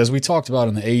 Because as we talked about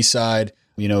on the A side,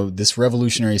 you know, this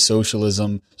revolutionary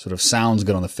socialism sort of sounds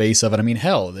good on the face of it. I mean,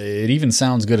 hell, it even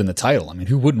sounds good in the title. I mean,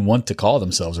 who wouldn't want to call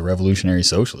themselves a revolutionary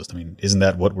socialist? I mean, isn't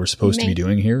that what we're supposed to be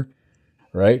doing here?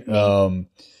 right? Well,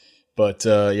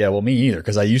 me either,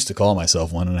 because I used to call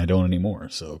myself one and I don't anymore.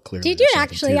 So clearly, Did you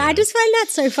actually? I just find that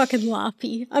so fucking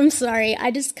laughy. I'm sorry. I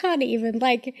just can't even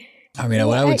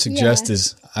what I would suggest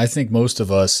is, I think most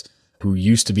of us who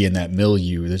used to be in that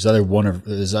milieu,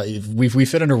 we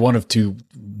fit under one of two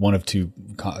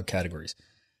categories.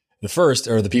 The first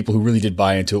are the people who really did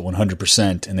buy into it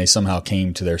 100%, and they somehow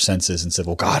came to their senses and said,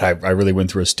 well, God, I really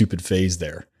went through a stupid phase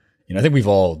there. I think we've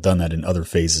all done that in other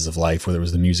phases of life, whether it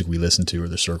was the music we listened to or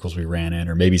the circles we ran in,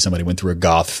 or maybe somebody went through a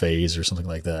goth phase or something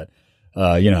like that.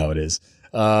 You know how it is.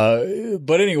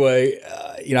 But anyway,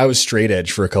 I was straight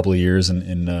edge for a couple of years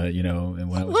and when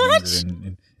I was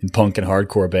younger in punk and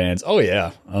hardcore bands. Oh yeah.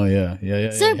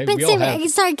 So, Hey,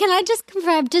 sorry, can I just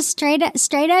confirm, just straight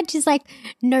edge is like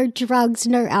no drugs,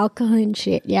 no alcohol and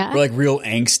shit, yeah? We're like real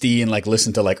angsty and like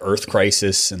listen to like Earth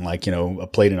Crisis and like,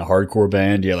 played in a hardcore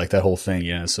band. Yeah, like that whole thing.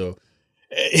 Yeah. So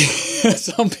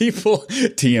some people,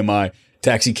 TMI,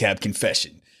 taxi cab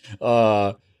confession.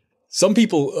 Some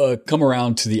people come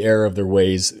around to the error of their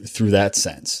ways through that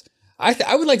sense.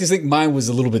 I would like to think mine was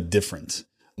a little bit different.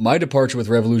 My departure with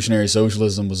revolutionary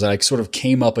socialism was that I sort of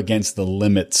came up against the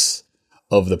limits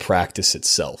of the practice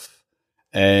itself.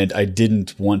 And I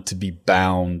didn't want to be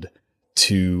bound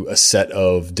to a set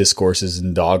of discourses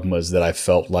and dogmas that I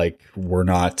felt like were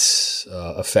not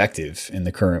effective in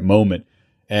the current moment.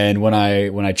 And when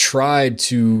I tried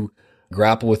to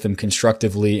grapple with them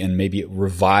constructively and maybe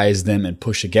revise them and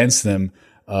push against them,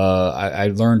 I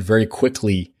learned very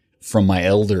quickly from my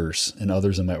elders and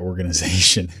others in my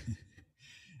organization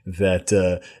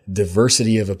that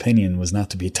diversity of opinion was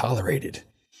not to be tolerated.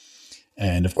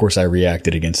 And of course, I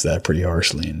reacted against that pretty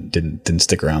harshly and didn't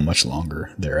stick around much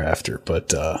longer thereafter.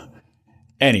 But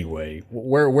anyway,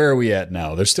 where are we at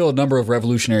now? There's still a number of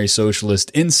revolutionary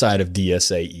socialists inside of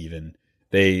DSA even.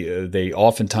 They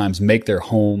oftentimes make their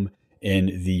home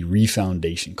in the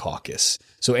Refoundation Caucus.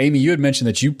 So, Amy, you had mentioned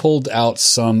that you pulled out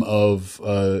some of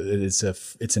it's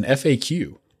an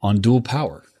FAQ on dual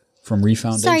power from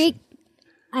Refoundation. Sorry,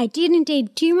 I did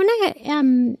indeed. Do you want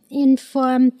to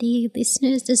inform the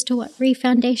listeners as to what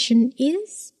Refoundation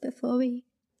is before we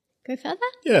go further?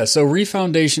 Yeah, so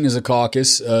Refoundation is a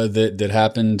caucus that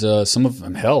happened. Some of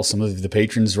the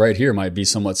patrons right here might be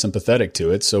somewhat sympathetic to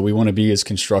it. So we want to be as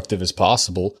constructive as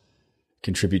possible,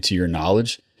 contribute to your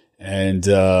knowledge. And,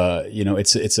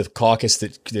 it's a caucus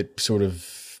that sort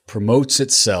of promotes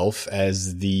itself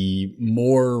as the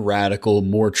more radical,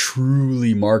 more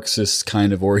truly Marxist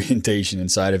kind of orientation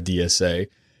inside of DSA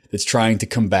that's trying to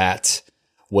combat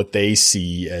what they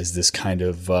see as this kind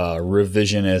of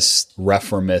revisionist,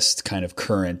 reformist kind of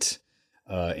current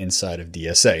inside of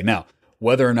DSA. Now,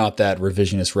 whether or not that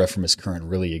revisionist, reformist current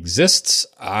really exists,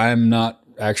 I'm not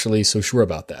actually so sure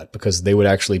about that, because they would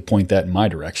actually point that in my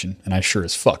direction, and I sure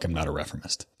as fuck am not a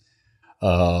reformist.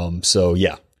 So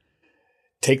yeah,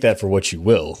 take that for what you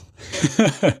will.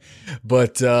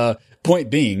 But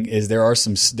point being is there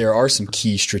are some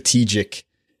key strategic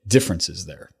differences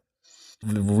there.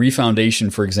 The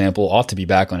Refoundation, for example, ought to be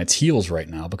back on its heels right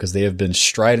now because they have been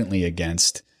stridently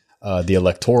against the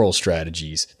electoral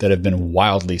strategies that have been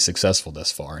wildly successful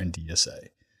thus far in DSA.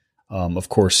 Of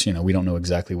course, we don't know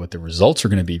exactly what the results are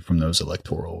going to be from those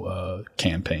electoral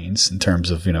campaigns in terms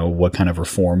of, what kind of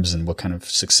reforms and what kind of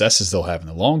successes they'll have in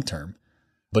the long term.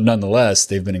 But nonetheless,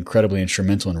 they've been incredibly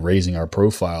instrumental in raising our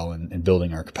profile and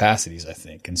building our capacities, I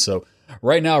think. And so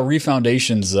right now,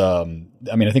 Refoundation's,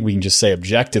 I think we can just say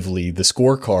objectively, the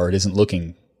scorecard isn't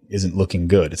looking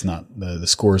good. It's not, the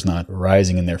score's not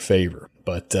rising in their favor.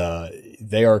 But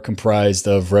they are comprised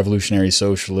of revolutionary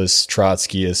socialists,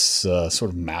 Trotskyists,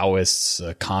 sort of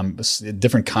Maoists,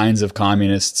 different kinds of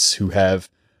communists who have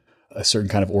a certain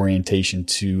kind of orientation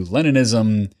to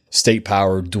Leninism, state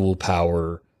power, dual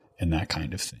power, and that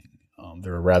kind of thing.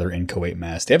 They're a rather inchoate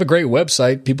mass. They have a great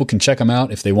website. People can check them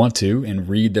out if they want to and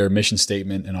read their mission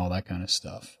statement and all that kind of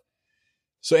stuff.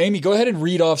 So, Amy, go ahead and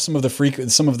read off some of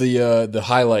the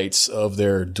highlights of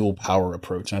their dual power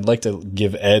approach. And I'd like to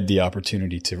give Ed the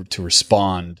opportunity to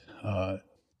respond.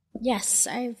 Yes,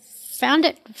 I found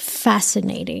it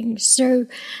fascinating. So,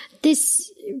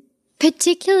 this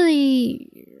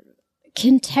particularly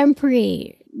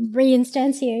contemporary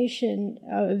reinstantiation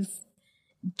of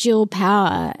dual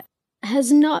power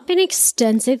has not been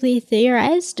extensively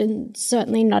theorized, and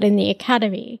certainly not in the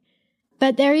academy.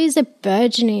 But there is a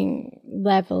burgeoning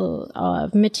level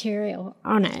of material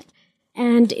on it.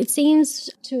 And it seems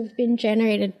to have been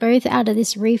generated both out of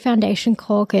this Refoundation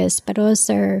caucus, but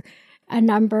also a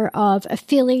number of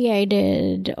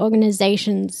affiliated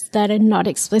organizations that are not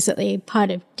explicitly part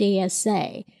of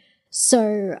DSA.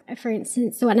 So, for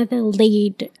instance, one of the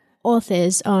lead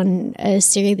authors on a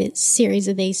series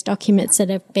of these documents that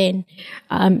have been,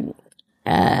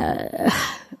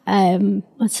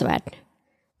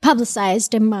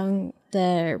 publicized among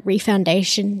the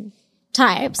Refoundation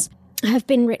types, have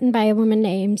been written by a woman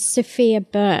named Sophia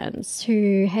Burns,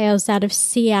 who hails out of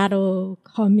Seattle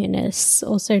Communists,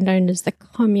 also known as the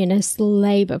Communist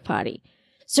Labour Party.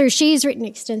 So she's written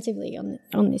extensively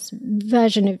on this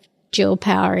version of dual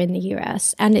power in the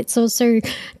US, and it's also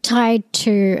tied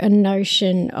to a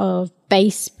notion of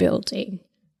base building.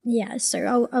 Yeah,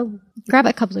 so I'll grab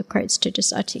a couple of quotes to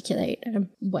just articulate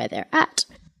where they're at.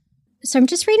 So I'm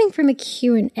just reading from a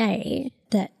Q&A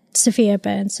that Sophia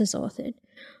Burns has authored.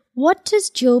 What does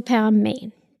dual power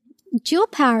mean? Dual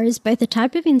power is both a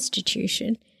type of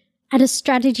institution and a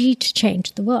strategy to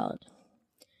change the world.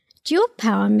 Dual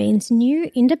power means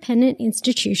new independent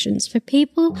institutions for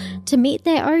people to meet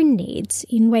their own needs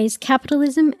in ways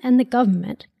capitalism and the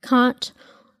government can't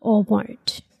or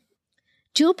won't.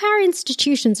 Dual power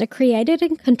institutions are created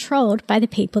and controlled by the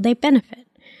people they benefit.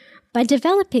 By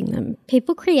developing them,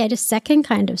 people create a second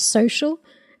kind of social,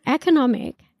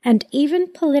 economic, and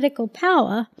even political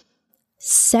power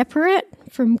separate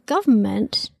from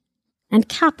government and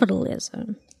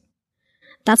capitalism.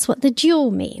 That's what the dual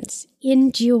means,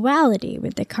 in duality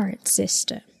with the current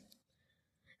system.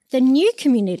 The new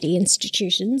community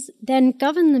institutions then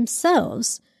govern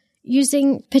themselves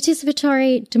using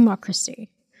participatory democracy.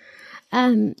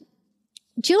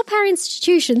 Dual power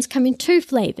institutions come in two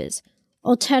flavors: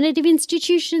 alternative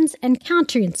institutions and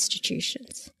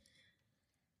counter-institutions.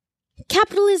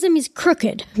 Capitalism is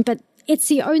crooked, but it's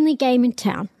the only game in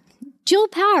town. Dual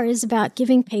power is about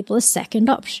giving people a second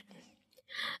option.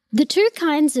 The two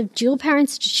kinds of dual power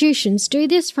institutions do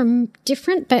this from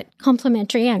different but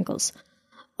complementary angles.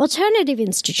 Alternative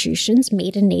institutions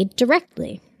meet a need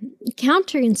directly.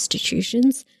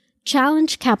 Counter-institutions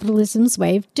challenge capitalism's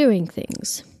way of doing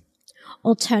things.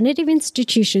 Alternative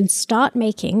institutions start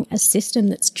making a system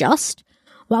that's just,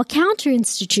 while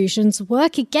counter-institutions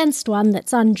work against one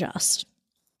that's unjust.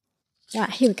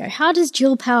 Here we go. How does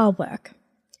dual power work?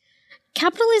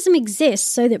 Capitalism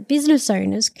exists so that business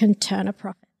owners can turn a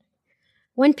profit.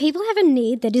 When people have a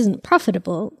need that isn't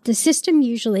profitable, the system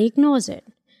usually ignores it.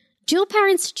 Dual power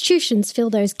institutions fill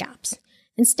those gaps.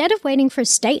 Instead of waiting for a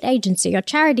state agency or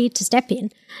charity to step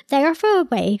in, they offer a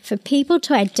way for people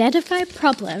to identify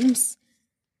problems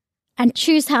and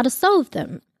choose how to solve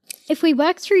them. If we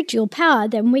work through dual power,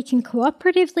 then we can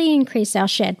cooperatively increase our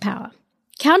shared power.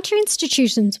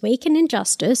 Counter-institutions weaken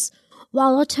injustice,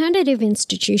 while alternative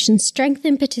institutions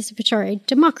strengthen participatory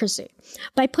democracy.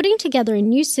 By putting together a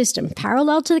new system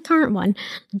parallel to the current one,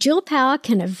 dual power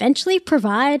can eventually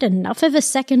provide enough of a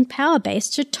second power base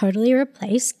to totally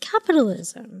replace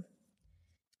capitalism.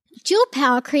 Dual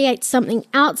power creates something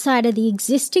outside of the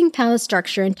existing power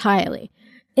structure entirely.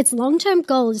 Its long-term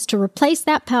goal is to replace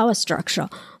that power structure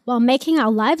while making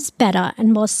our lives better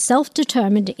and more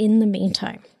self-determined in the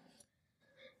meantime.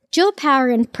 Dual power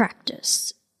in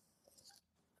practice.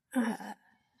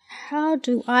 How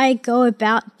do I go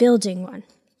about building one?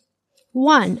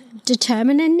 1.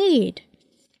 Determine a need.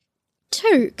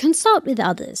 2. Consult with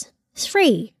others.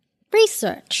 3.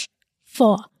 Research.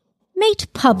 4.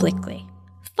 Meet publicly.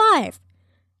 5.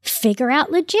 Figure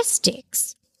out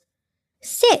logistics.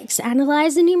 6.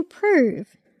 Analyze and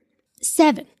improve.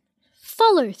 7.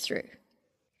 Follow through.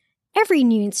 Every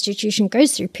new institution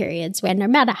goes through periods where no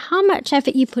matter how much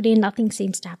effort you put in, nothing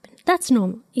seems to happen. That's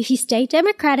normal. If you stay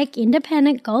democratic,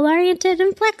 independent, goal-oriented,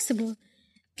 and flexible,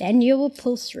 then you will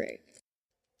pull through.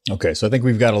 Okay, so I think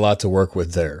we've got a lot to work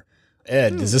with there.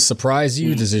 Ed, does this surprise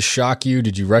you? Does this shock you?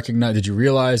 Did you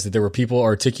realize that there were people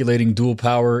articulating dual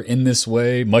power in this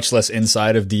way, much less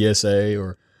inside of DSA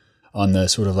or on the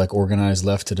sort of like organized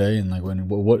left today? And like,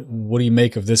 what do you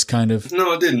make of this kind of?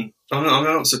 No, I didn't. I'm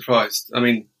not surprised. I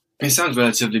mean, it sounds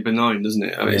relatively benign, doesn't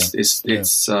it? I mean,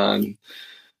 it's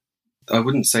I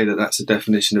wouldn't say that that's a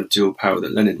definition of dual power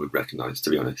that Lenin would recognise, to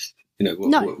be honest. You know,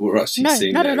 what we're actually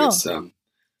seeing not there at all.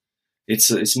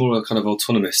 is it's more a kind of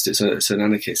autonomist. It's an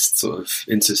anarchist sort of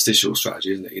interstitial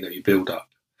strategy, isn't it? You know, you build up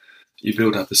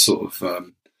a sort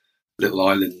of little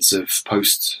islands of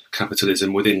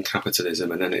post-capitalism within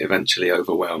capitalism, and then it eventually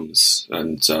overwhelms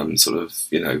and sort of,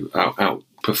 you know,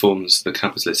 outperforms the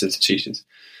capitalist institutions.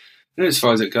 You know, as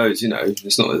far as it goes, you know,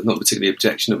 it's not particularly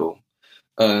objectionable.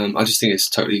 I just think it's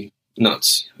totally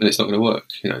nuts, and it's not going to work.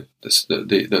 You know,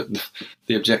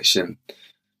 the objection.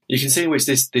 You can see in which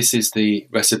this is the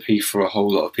recipe for a whole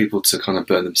lot of people to kind of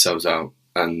burn themselves out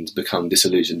and become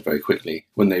disillusioned very quickly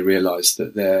when they realise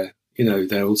that their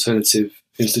alternative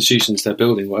institutions they're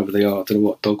building, whatever they are, I don't know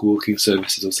what, dog walking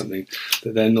services or something,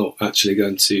 that they're not actually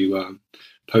going to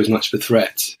pose much of a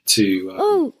threat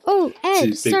to.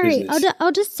 Ed, sorry,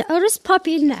 I'll just pop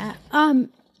in there.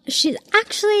 She's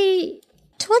actually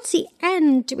towards the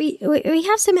end. We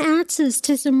have some answers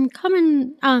to some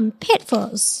common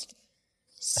pitfalls.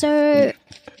 So,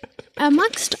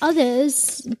 amongst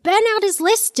others, burnout is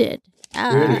listed.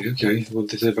 Really? Okay. What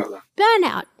did they say about that?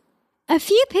 Burnout. A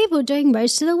few people doing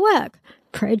most of the work.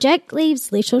 Project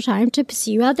leaves little time to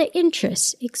pursue other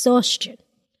interests. Exhaustion.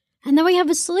 And then we have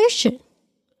a solution.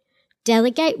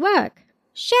 Delegate work.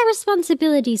 Share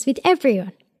responsibilities with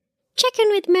everyone. Check in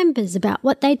with members about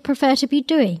what they'd prefer to be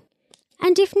doing.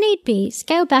 And if need be,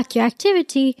 scale back your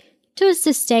activity to a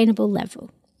sustainable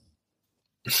level.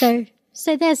 So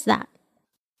there's that.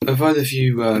 Have either of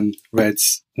you read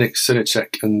Nick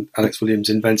Srnicek and Alex Williams'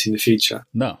 Inventing the Future?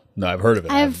 No, I've heard of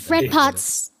it. I've read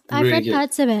parts. Really I've read good.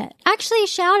 parts of it. Actually,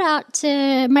 shout out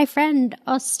to my friend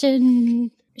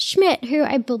Austin Schmidt, who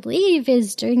I believe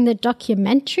is doing the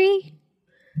documentary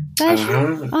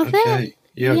version of it.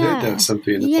 Yeah, I heard there was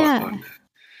something in the pipeline.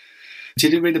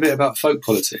 Did you read a bit about folk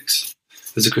politics?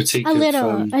 There's a critique A of...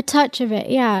 little, a touch of it,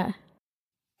 yeah.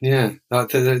 Yeah,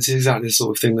 that's exactly the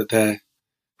sort of thing that they're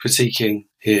critiquing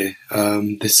here.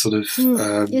 This sort of...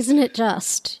 Isn't it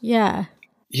just? Yeah.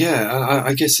 Yeah,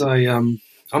 I guess I'm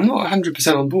not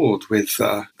 100% on board with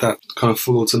that kind of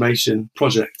full automation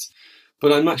project,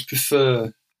 but I much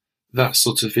prefer that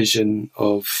sort of vision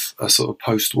of a sort of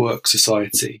post-work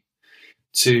society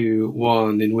to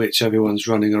one in which everyone's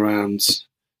running around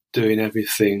doing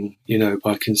everything,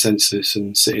 by consensus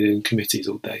and sitting in committees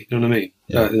all day. You know what I mean?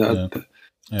 Yeah.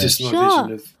 Just my Sure.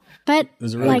 vision of... But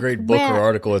There's a really great book or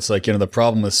article. It's like, the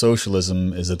problem with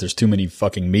socialism is that there's too many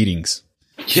fucking meetings.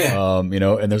 Yeah. And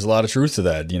there's a lot of truth to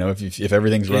that. If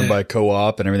everything's run by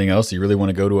co-op and everything else, you really want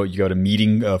to go to you got a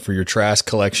meeting for your trash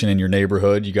collection in your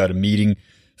neighborhood. You got a meeting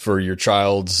for your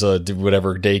child's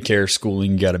whatever daycare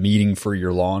schooling. You got a meeting for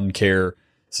your lawn care.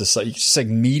 It's just like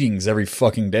meetings every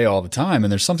fucking day all the time.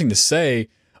 And there's something to say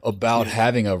about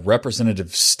having a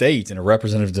representative state and a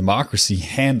representative democracy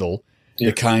handle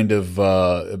the kind of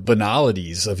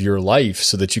banalities of your life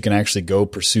so that you can actually go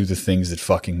pursue the things that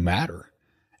fucking matter.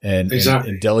 And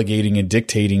delegating and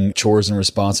dictating chores and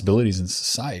responsibilities in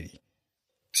society.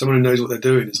 Someone who knows what they're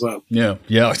doing as well. Yeah,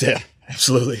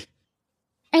 absolutely.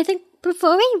 I think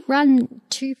before we run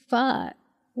too far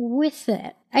with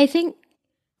it, I think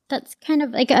that's kind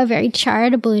of like a very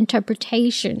charitable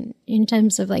interpretation in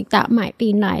terms of like that might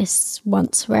be nice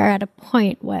once we're at a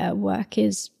point where work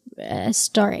is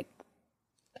historic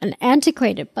and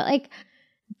antiquated. But like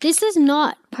this is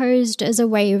not posed as a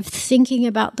way of thinking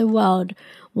about the world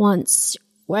once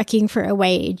working for a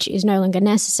wage is no longer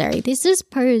necessary. This is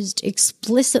posed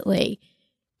explicitly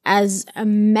as a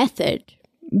method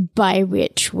by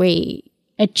which we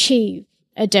achieve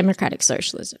a democratic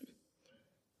socialism.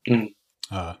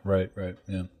 Right,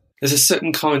 yeah. There's a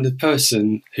certain kind of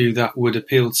person who that would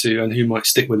appeal to and who might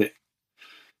stick with it.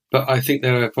 But I think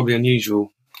they're probably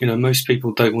unusual. Most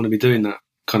people don't want to be doing that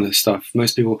kind of stuff.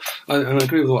 Most people, I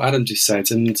agree with what Adam just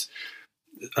said, and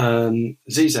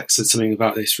Zizek said something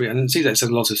about this, and Zizek said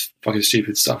a lot of fucking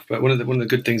stupid stuff. But one of the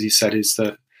good things he said is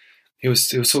that he was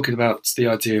talking about the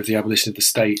idea of the abolition of the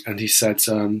state, and he said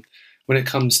when it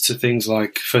comes to things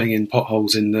like filling in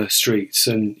potholes in the streets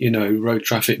and road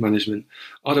traffic management,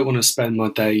 I don't want to spend my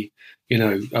day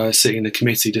sitting in a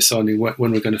committee deciding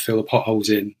when we're going to fill the potholes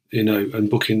in, and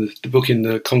booking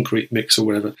the concrete mix or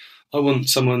whatever. I want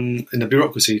someone in the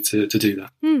bureaucracy to do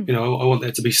that. I want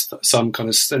there to be some kind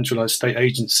of centralised state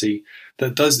agency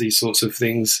that does these sorts of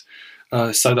things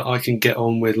so that I can get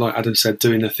on with, like Adam said,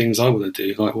 doing the things I want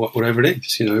to do, like whatever it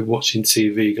is, watching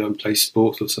TV, go and play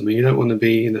sports or something. You don't want to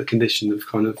be in a condition of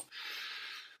kind of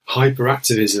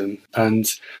hyperactivism. And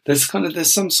there's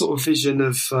some sort of vision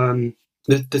of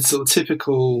the sort of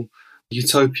typical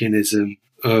utopianism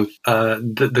of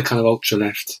the kind of ultra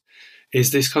left.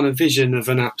 Is this kind of vision of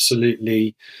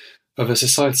a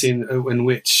society in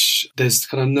which there's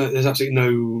absolutely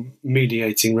no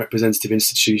mediating representative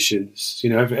institutions.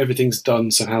 Everything's done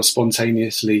somehow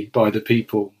spontaneously by the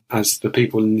people, as the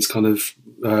people in these kind of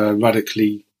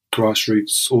radically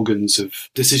grassroots organs of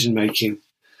decision making.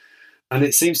 And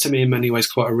it seems to me in many ways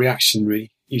quite a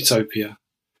reactionary utopia.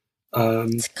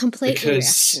 It's completely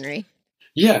reactionary.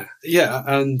 Yeah,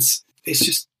 and it's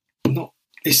just not.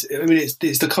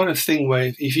 It's the kind of thing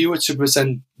where if you were to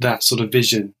present that sort of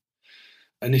vision,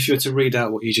 and if you were to read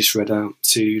out what you just read out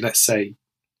to, let's say,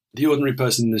 the ordinary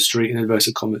person in the street, in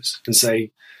inverted commas, and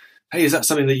say, hey, is that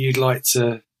something that you'd like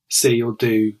to see or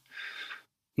do?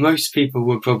 Most people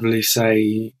would probably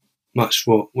say, much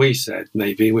what we said,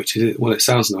 maybe, which is, well, it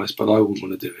sounds nice, but I wouldn't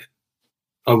want to do it.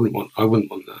 I wouldn't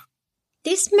want that.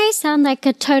 This may sound like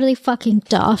a totally fucking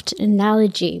daft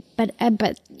analogy, but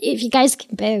if you guys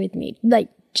can bear with me, like,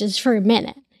 just for a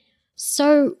minute.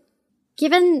 So,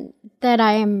 given that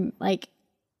I am, like,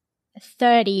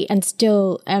 30 and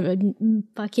still a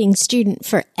fucking student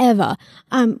forever,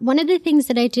 one of the things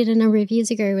that I did a number of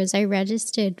years ago was I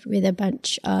registered with a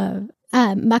bunch of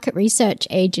market research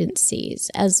agencies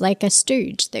as, like, a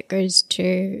stooge that goes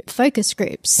to focus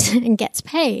groups and gets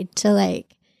paid to,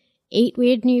 like, eat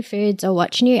weird new foods or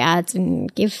watch new ads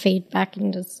and give feedback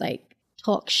and just, like,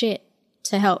 talk shit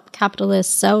to help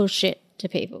capitalists sell shit to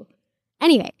people.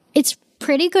 Anyway, it's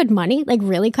pretty good money, like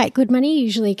really quite good money. You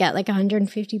usually get like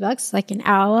 $150, like an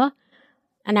hour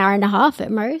and a half at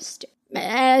most.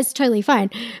 It's totally fine.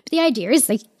 But the idea is,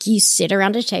 like, you sit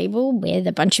around a table with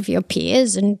a bunch of your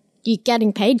peers and you're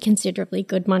getting paid considerably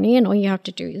good money, and all you have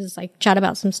to do is, like, chat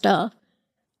about some stuff.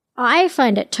 I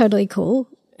find it totally cool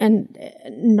and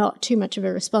not too much of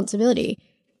a responsibility.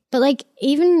 But, like,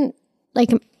 even,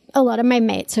 like, a lot of my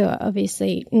mates who are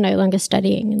obviously no longer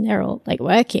studying and they're all, like,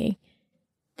 working,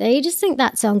 they just think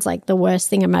that sounds like the worst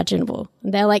thing imaginable.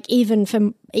 They're like, even for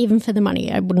the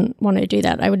money, I wouldn't want to do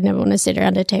that. I would never want to sit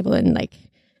around a table and, like,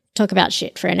 talk about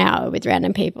shit for an hour with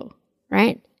random people,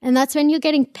 right? And that's when you're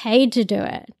getting paid to do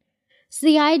it. So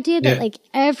the idea that, like,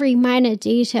 every minor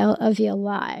detail of your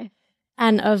life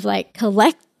and of, like,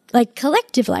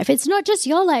 collective life, it's not just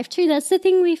your life too. That's the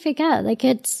thing we forget. Like,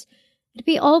 it'd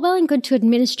be all well and good to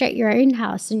administrate your own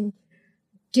house and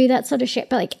do that sort of shit,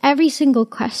 but, like, every single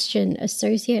question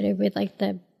associated with, like,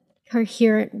 the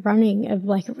coherent running of,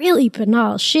 like, really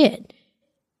banal shit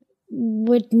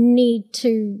would need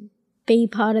to be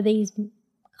part of these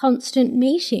constant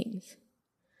meetings.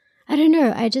 I don't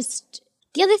know.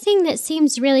 The other thing that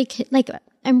seems really, like,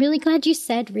 I'm really glad you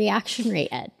said reactionary,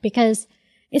 Ed, because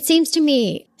it seems to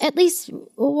me, at least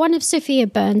one of Sophia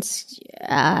Byrne's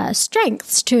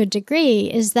strengths to a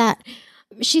degree is that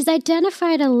she's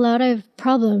identified a lot of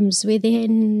problems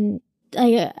within,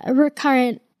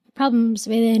 recurrent problems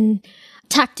within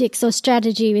tactics or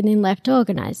strategy within left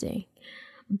organizing.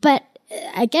 But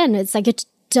again, it's like a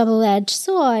double-edged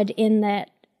sword in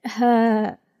that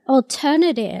her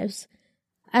alternatives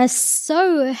are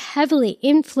so heavily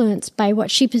influenced by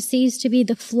what she perceives to be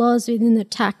the flaws within the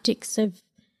tactics of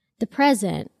the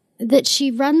present that she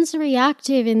runs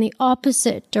reactive in the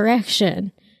opposite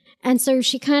direction. And so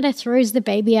she kind of throws the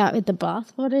baby out with the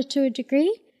bathwater to a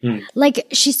degree. Like,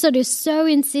 she's sort of so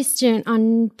insistent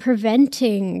on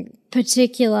preventing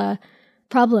particular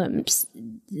problems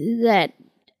that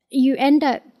you end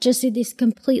up just with this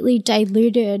completely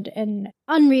diluted and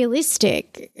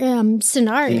unrealistic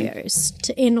scenarios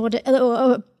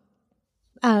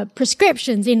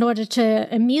prescriptions in order to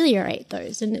ameliorate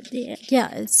those. And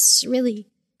it's really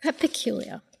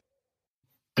peculiar.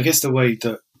 I guess the way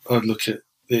that I'd look at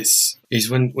this is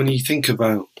when you think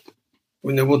about,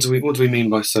 what do we mean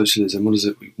by socialism? What is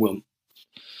it we want?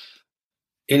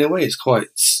 In a way, it's quite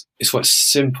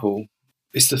simple.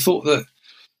 It's the thought that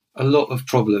a lot of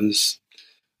problems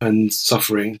and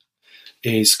suffering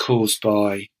is caused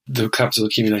by the capital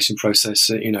accumulation process,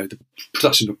 the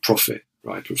production of profit,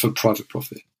 right, for private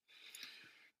profit.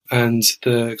 And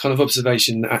the kind of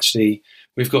observation that actually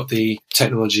we've got the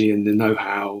technology and the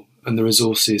know-how and the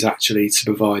resources actually to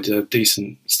provide a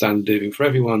decent standard of living for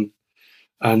everyone.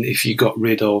 And if you got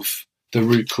rid of the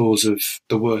root cause of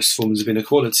the worst forms of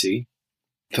inequality,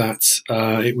 that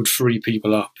it would free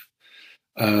people up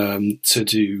to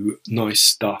do nice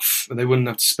stuff, and they wouldn't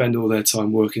have to spend all their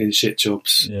time working in shit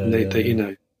jobs. And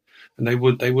they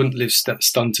wouldn't live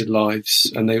stunted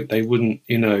lives, and they wouldn't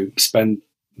spend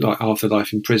like half their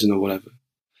life in prison or whatever.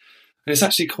 And it's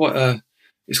actually quite a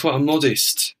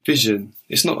modest vision.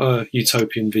 It's not a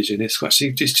utopian vision. It's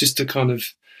actually just a kind of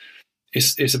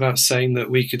it's about saying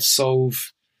that we could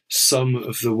solve some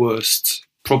of the worst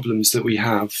problems that we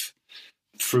have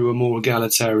through a more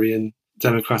egalitarian,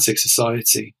 democratic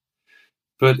society.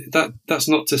 But that's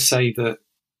not to say that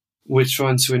we're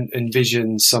trying to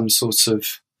envision some sort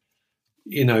of,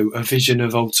 a vision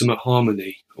of ultimate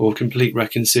harmony or complete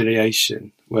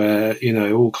reconciliation where,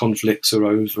 all conflicts are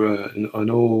over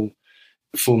and all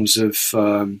forms of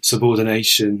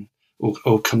subordination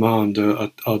or command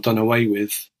are done away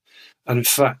with. And in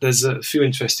fact, there's a few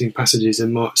interesting passages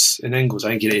in Marx and Engels, I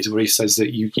think it is, where he says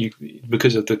that you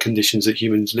because of the conditions that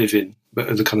humans live in,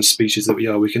 but the kind of species that we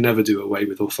are, we can never do away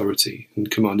with authority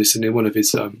and command. This in one of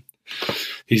his,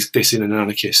 he's dissing an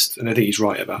anarchist, and I think he's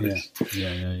right about this.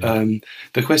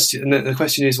 The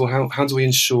question is, well, how do we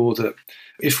ensure that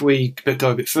if we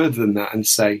go a bit further than that and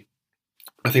say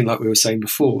I think, like we were saying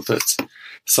before, that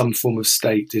some form of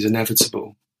state is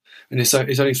inevitable. And it's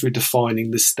only through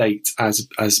defining the state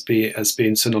as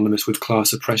being synonymous with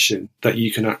class oppression that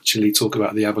you can actually talk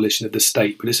about the abolition of the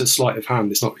state. But it's a sleight of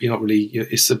hand. It's not. You're not really.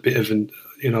 It's a bit of an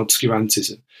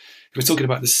obscurantism. If we're talking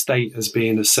about the state as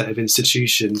being a set of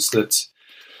institutions that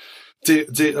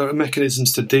are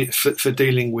mechanisms for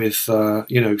dealing with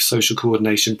social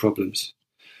coordination problems.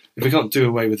 If we can't do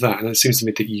away with that, and it seems to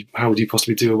me that how would you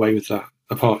possibly do away with that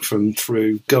apart from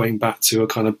through going back to a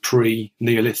kind of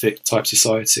pre-Neolithic type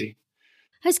society?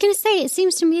 I was going to say, it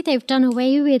seems to me they've done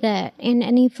away with it in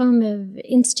any form of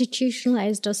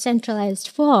institutionalized or centralized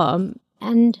form.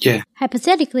 And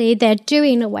hypothetically, they're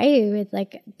doing away with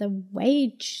like the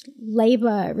wage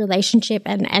labor relationship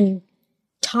and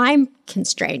time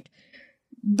constraint.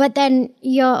 But then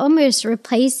you're almost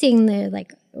replacing the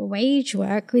like wage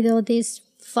work with all this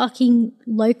fucking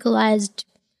localized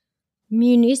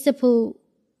municipal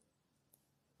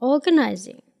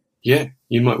organizing. Yeah,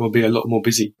 you might well be a lot more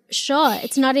busy. Sure,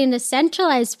 it's not in a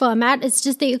centralized format. It's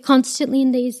just that you're constantly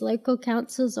in these local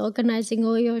councils organizing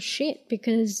all your shit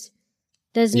because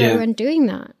there's no one doing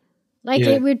that. Like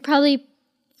it would probably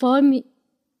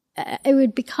it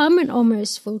would become an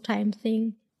almost full-time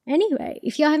thing anyway.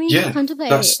 If you're having to contemplate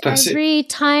that's every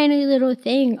tiny little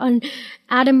thing on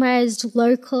atomized,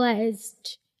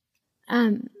 localized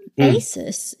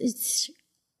basis, it's...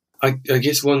 I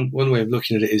guess one way of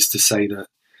looking at it is to say that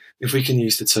if we can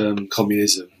use the term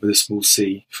communism with a small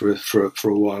c for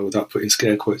a while without putting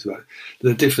scare quotes about it,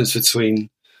 the difference between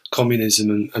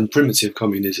communism and primitive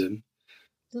communism,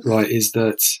 right, is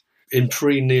that in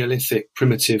pre-Neolithic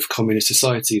primitive communist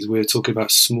societies, we're talking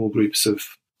about small groups of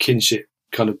kinship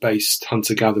kind of based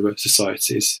hunter-gatherer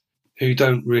societies who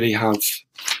don't really have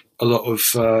a lot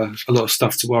of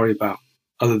stuff to worry about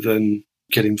other than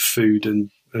getting food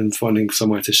and finding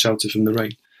somewhere to shelter from the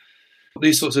rain.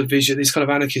 These sorts of visions, these kind of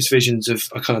anarchist visions of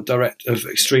a kind of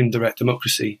extreme direct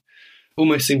democracy,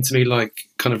 almost seem to me like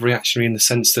kind of reactionary in the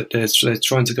sense that they're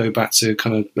trying to go back to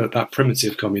kind of that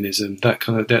primitive communism, that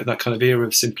kind of era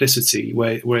of simplicity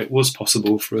where it was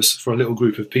possible for a little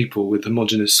group of people with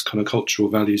homogenous kind of cultural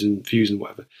values and views and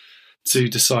whatever to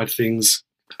decide things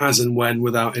as and when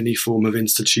without any form of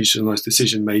institutionalized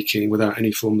decision making, without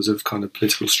any forms of kind of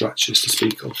political structures to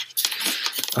speak of.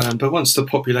 But once the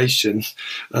population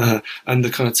and the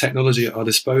kind of technology at our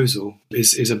disposal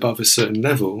is above a certain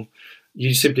level,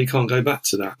 you simply can't go back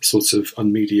to that sort of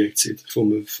unmediated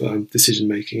form of decision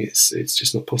making. It's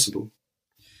just not possible.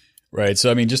 Right.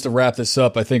 So, I mean, just to wrap this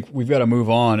up, I think we've got to move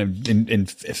on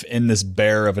in this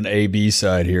bear of an A-B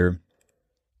side here.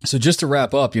 So just to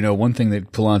wrap up, one thing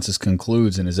that Poulantzas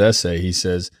concludes in his essay, he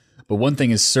says, but one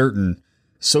thing is certain,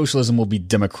 socialism will be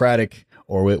democratic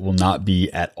or it will not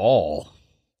be at all.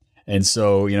 And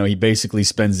so, he basically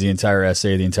spends the entire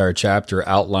essay, the entire chapter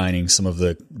outlining some of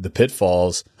the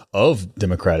pitfalls of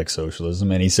democratic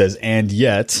socialism. And he says, and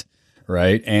yet,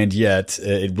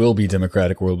 it will be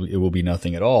democratic or it will be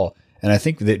nothing at all. And I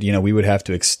think that, we would have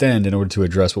to extend, in order to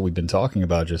address what we've been talking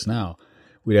about just now,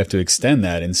 we'd have to extend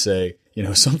that and say,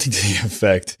 something to the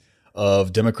effect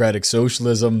of democratic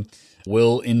socialism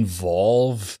will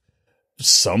involve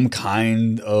some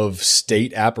kind of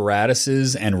state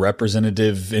apparatuses and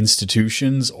representative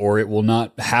institutions, or it will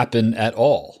not happen at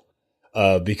all.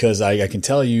 Because I can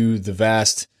tell you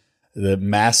the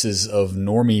masses of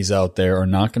normies out there are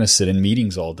not going to sit in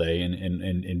meetings all day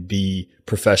and be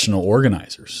professional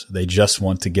organizers. They just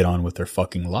want to get on with their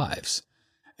fucking lives.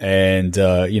 And,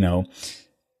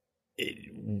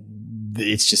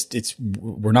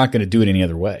 we're not going to do it any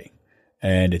other way.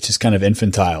 And it's just kind of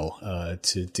infantile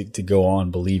to go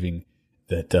on believing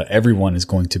that everyone is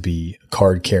going to be a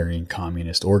card-carrying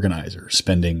communist organizer,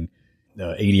 spending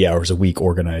 80 hours a week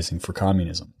organizing for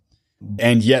communism.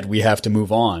 And yet we have to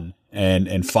move on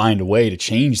and find a way to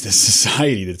change this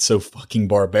society that's so fucking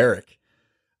barbaric.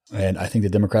 And I think the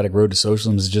democratic road to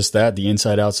socialism is just that. The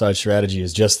inside-outside strategy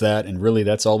is just that. And really,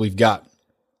 that's all we've got.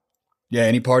 Yeah.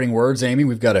 Any parting words, Amy?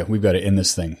 We've got to end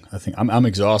this thing. I think I'm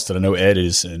exhausted. I know Ed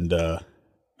is, and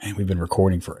man, we've been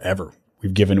recording forever.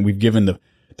 We've given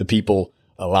the people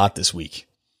a lot this week.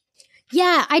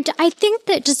 Yeah, I think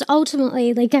that just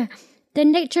ultimately, like the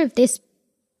nature of this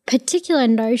particular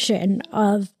notion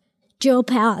of dual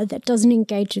power that doesn't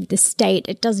engage with the state,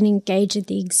 it doesn't engage with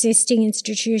the existing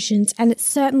institutions, and it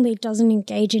certainly doesn't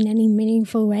engage in any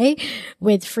meaningful way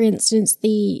with, for instance,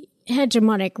 the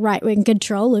hegemonic right-wing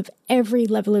control of every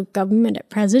level of government at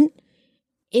present,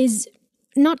 is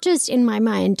not just, in my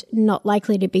mind, not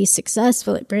likely to be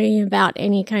successful at bringing about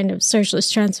any kind of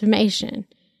socialist transformation.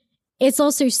 It's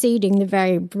also seeding the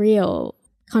very real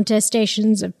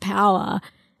contestations of power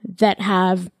that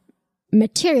have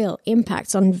material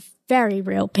impacts on very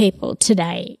real people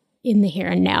today in the here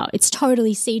and now. It's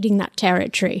totally ceding that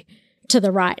territory to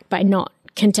the right by not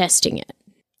contesting it.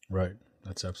 Right.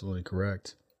 That's absolutely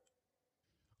correct.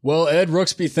 Well, Ed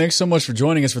Rooksby, thanks so much for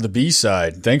joining us for the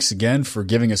B-side. Thanks again for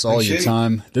giving us all your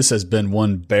time. This has been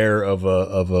one bear of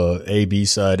a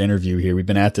B-side interview here. We've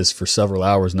been at this for several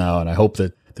hours now, and I hope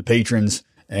that the patrons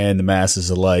and the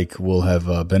masses alike will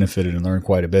have benefited and learned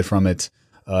quite a bit from it.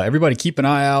 Everybody keep an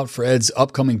eye out for Ed's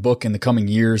upcoming book in the coming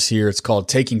years here. It's called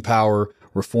Taking Power,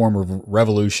 Reform,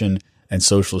 Revolution, and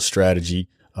Social Strategy.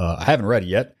 I haven't read it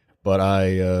yet, but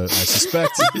I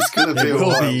suspect it's going to be a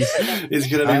while. It's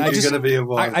going to be a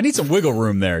while. I need some wiggle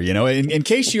room there, in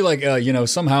case you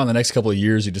somehow in the next couple of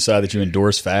years you decide that you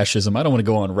endorse fascism. I don't want to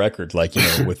go on record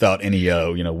without any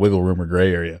wiggle room or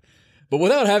gray area. But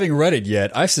without having read it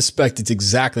yet, I suspect it's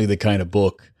exactly the kind of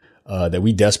book that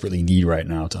we desperately need right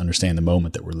now to understand the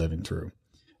moment that we're living through.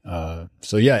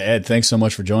 So yeah, Ed, thanks so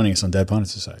much for joining us on Dead Pundit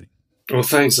Society. Well,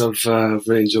 thanks. I've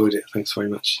really enjoyed it. Thanks very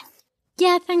much.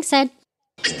 Yeah, thanks, Ed.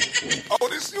 Oh,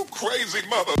 this you crazy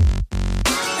mother.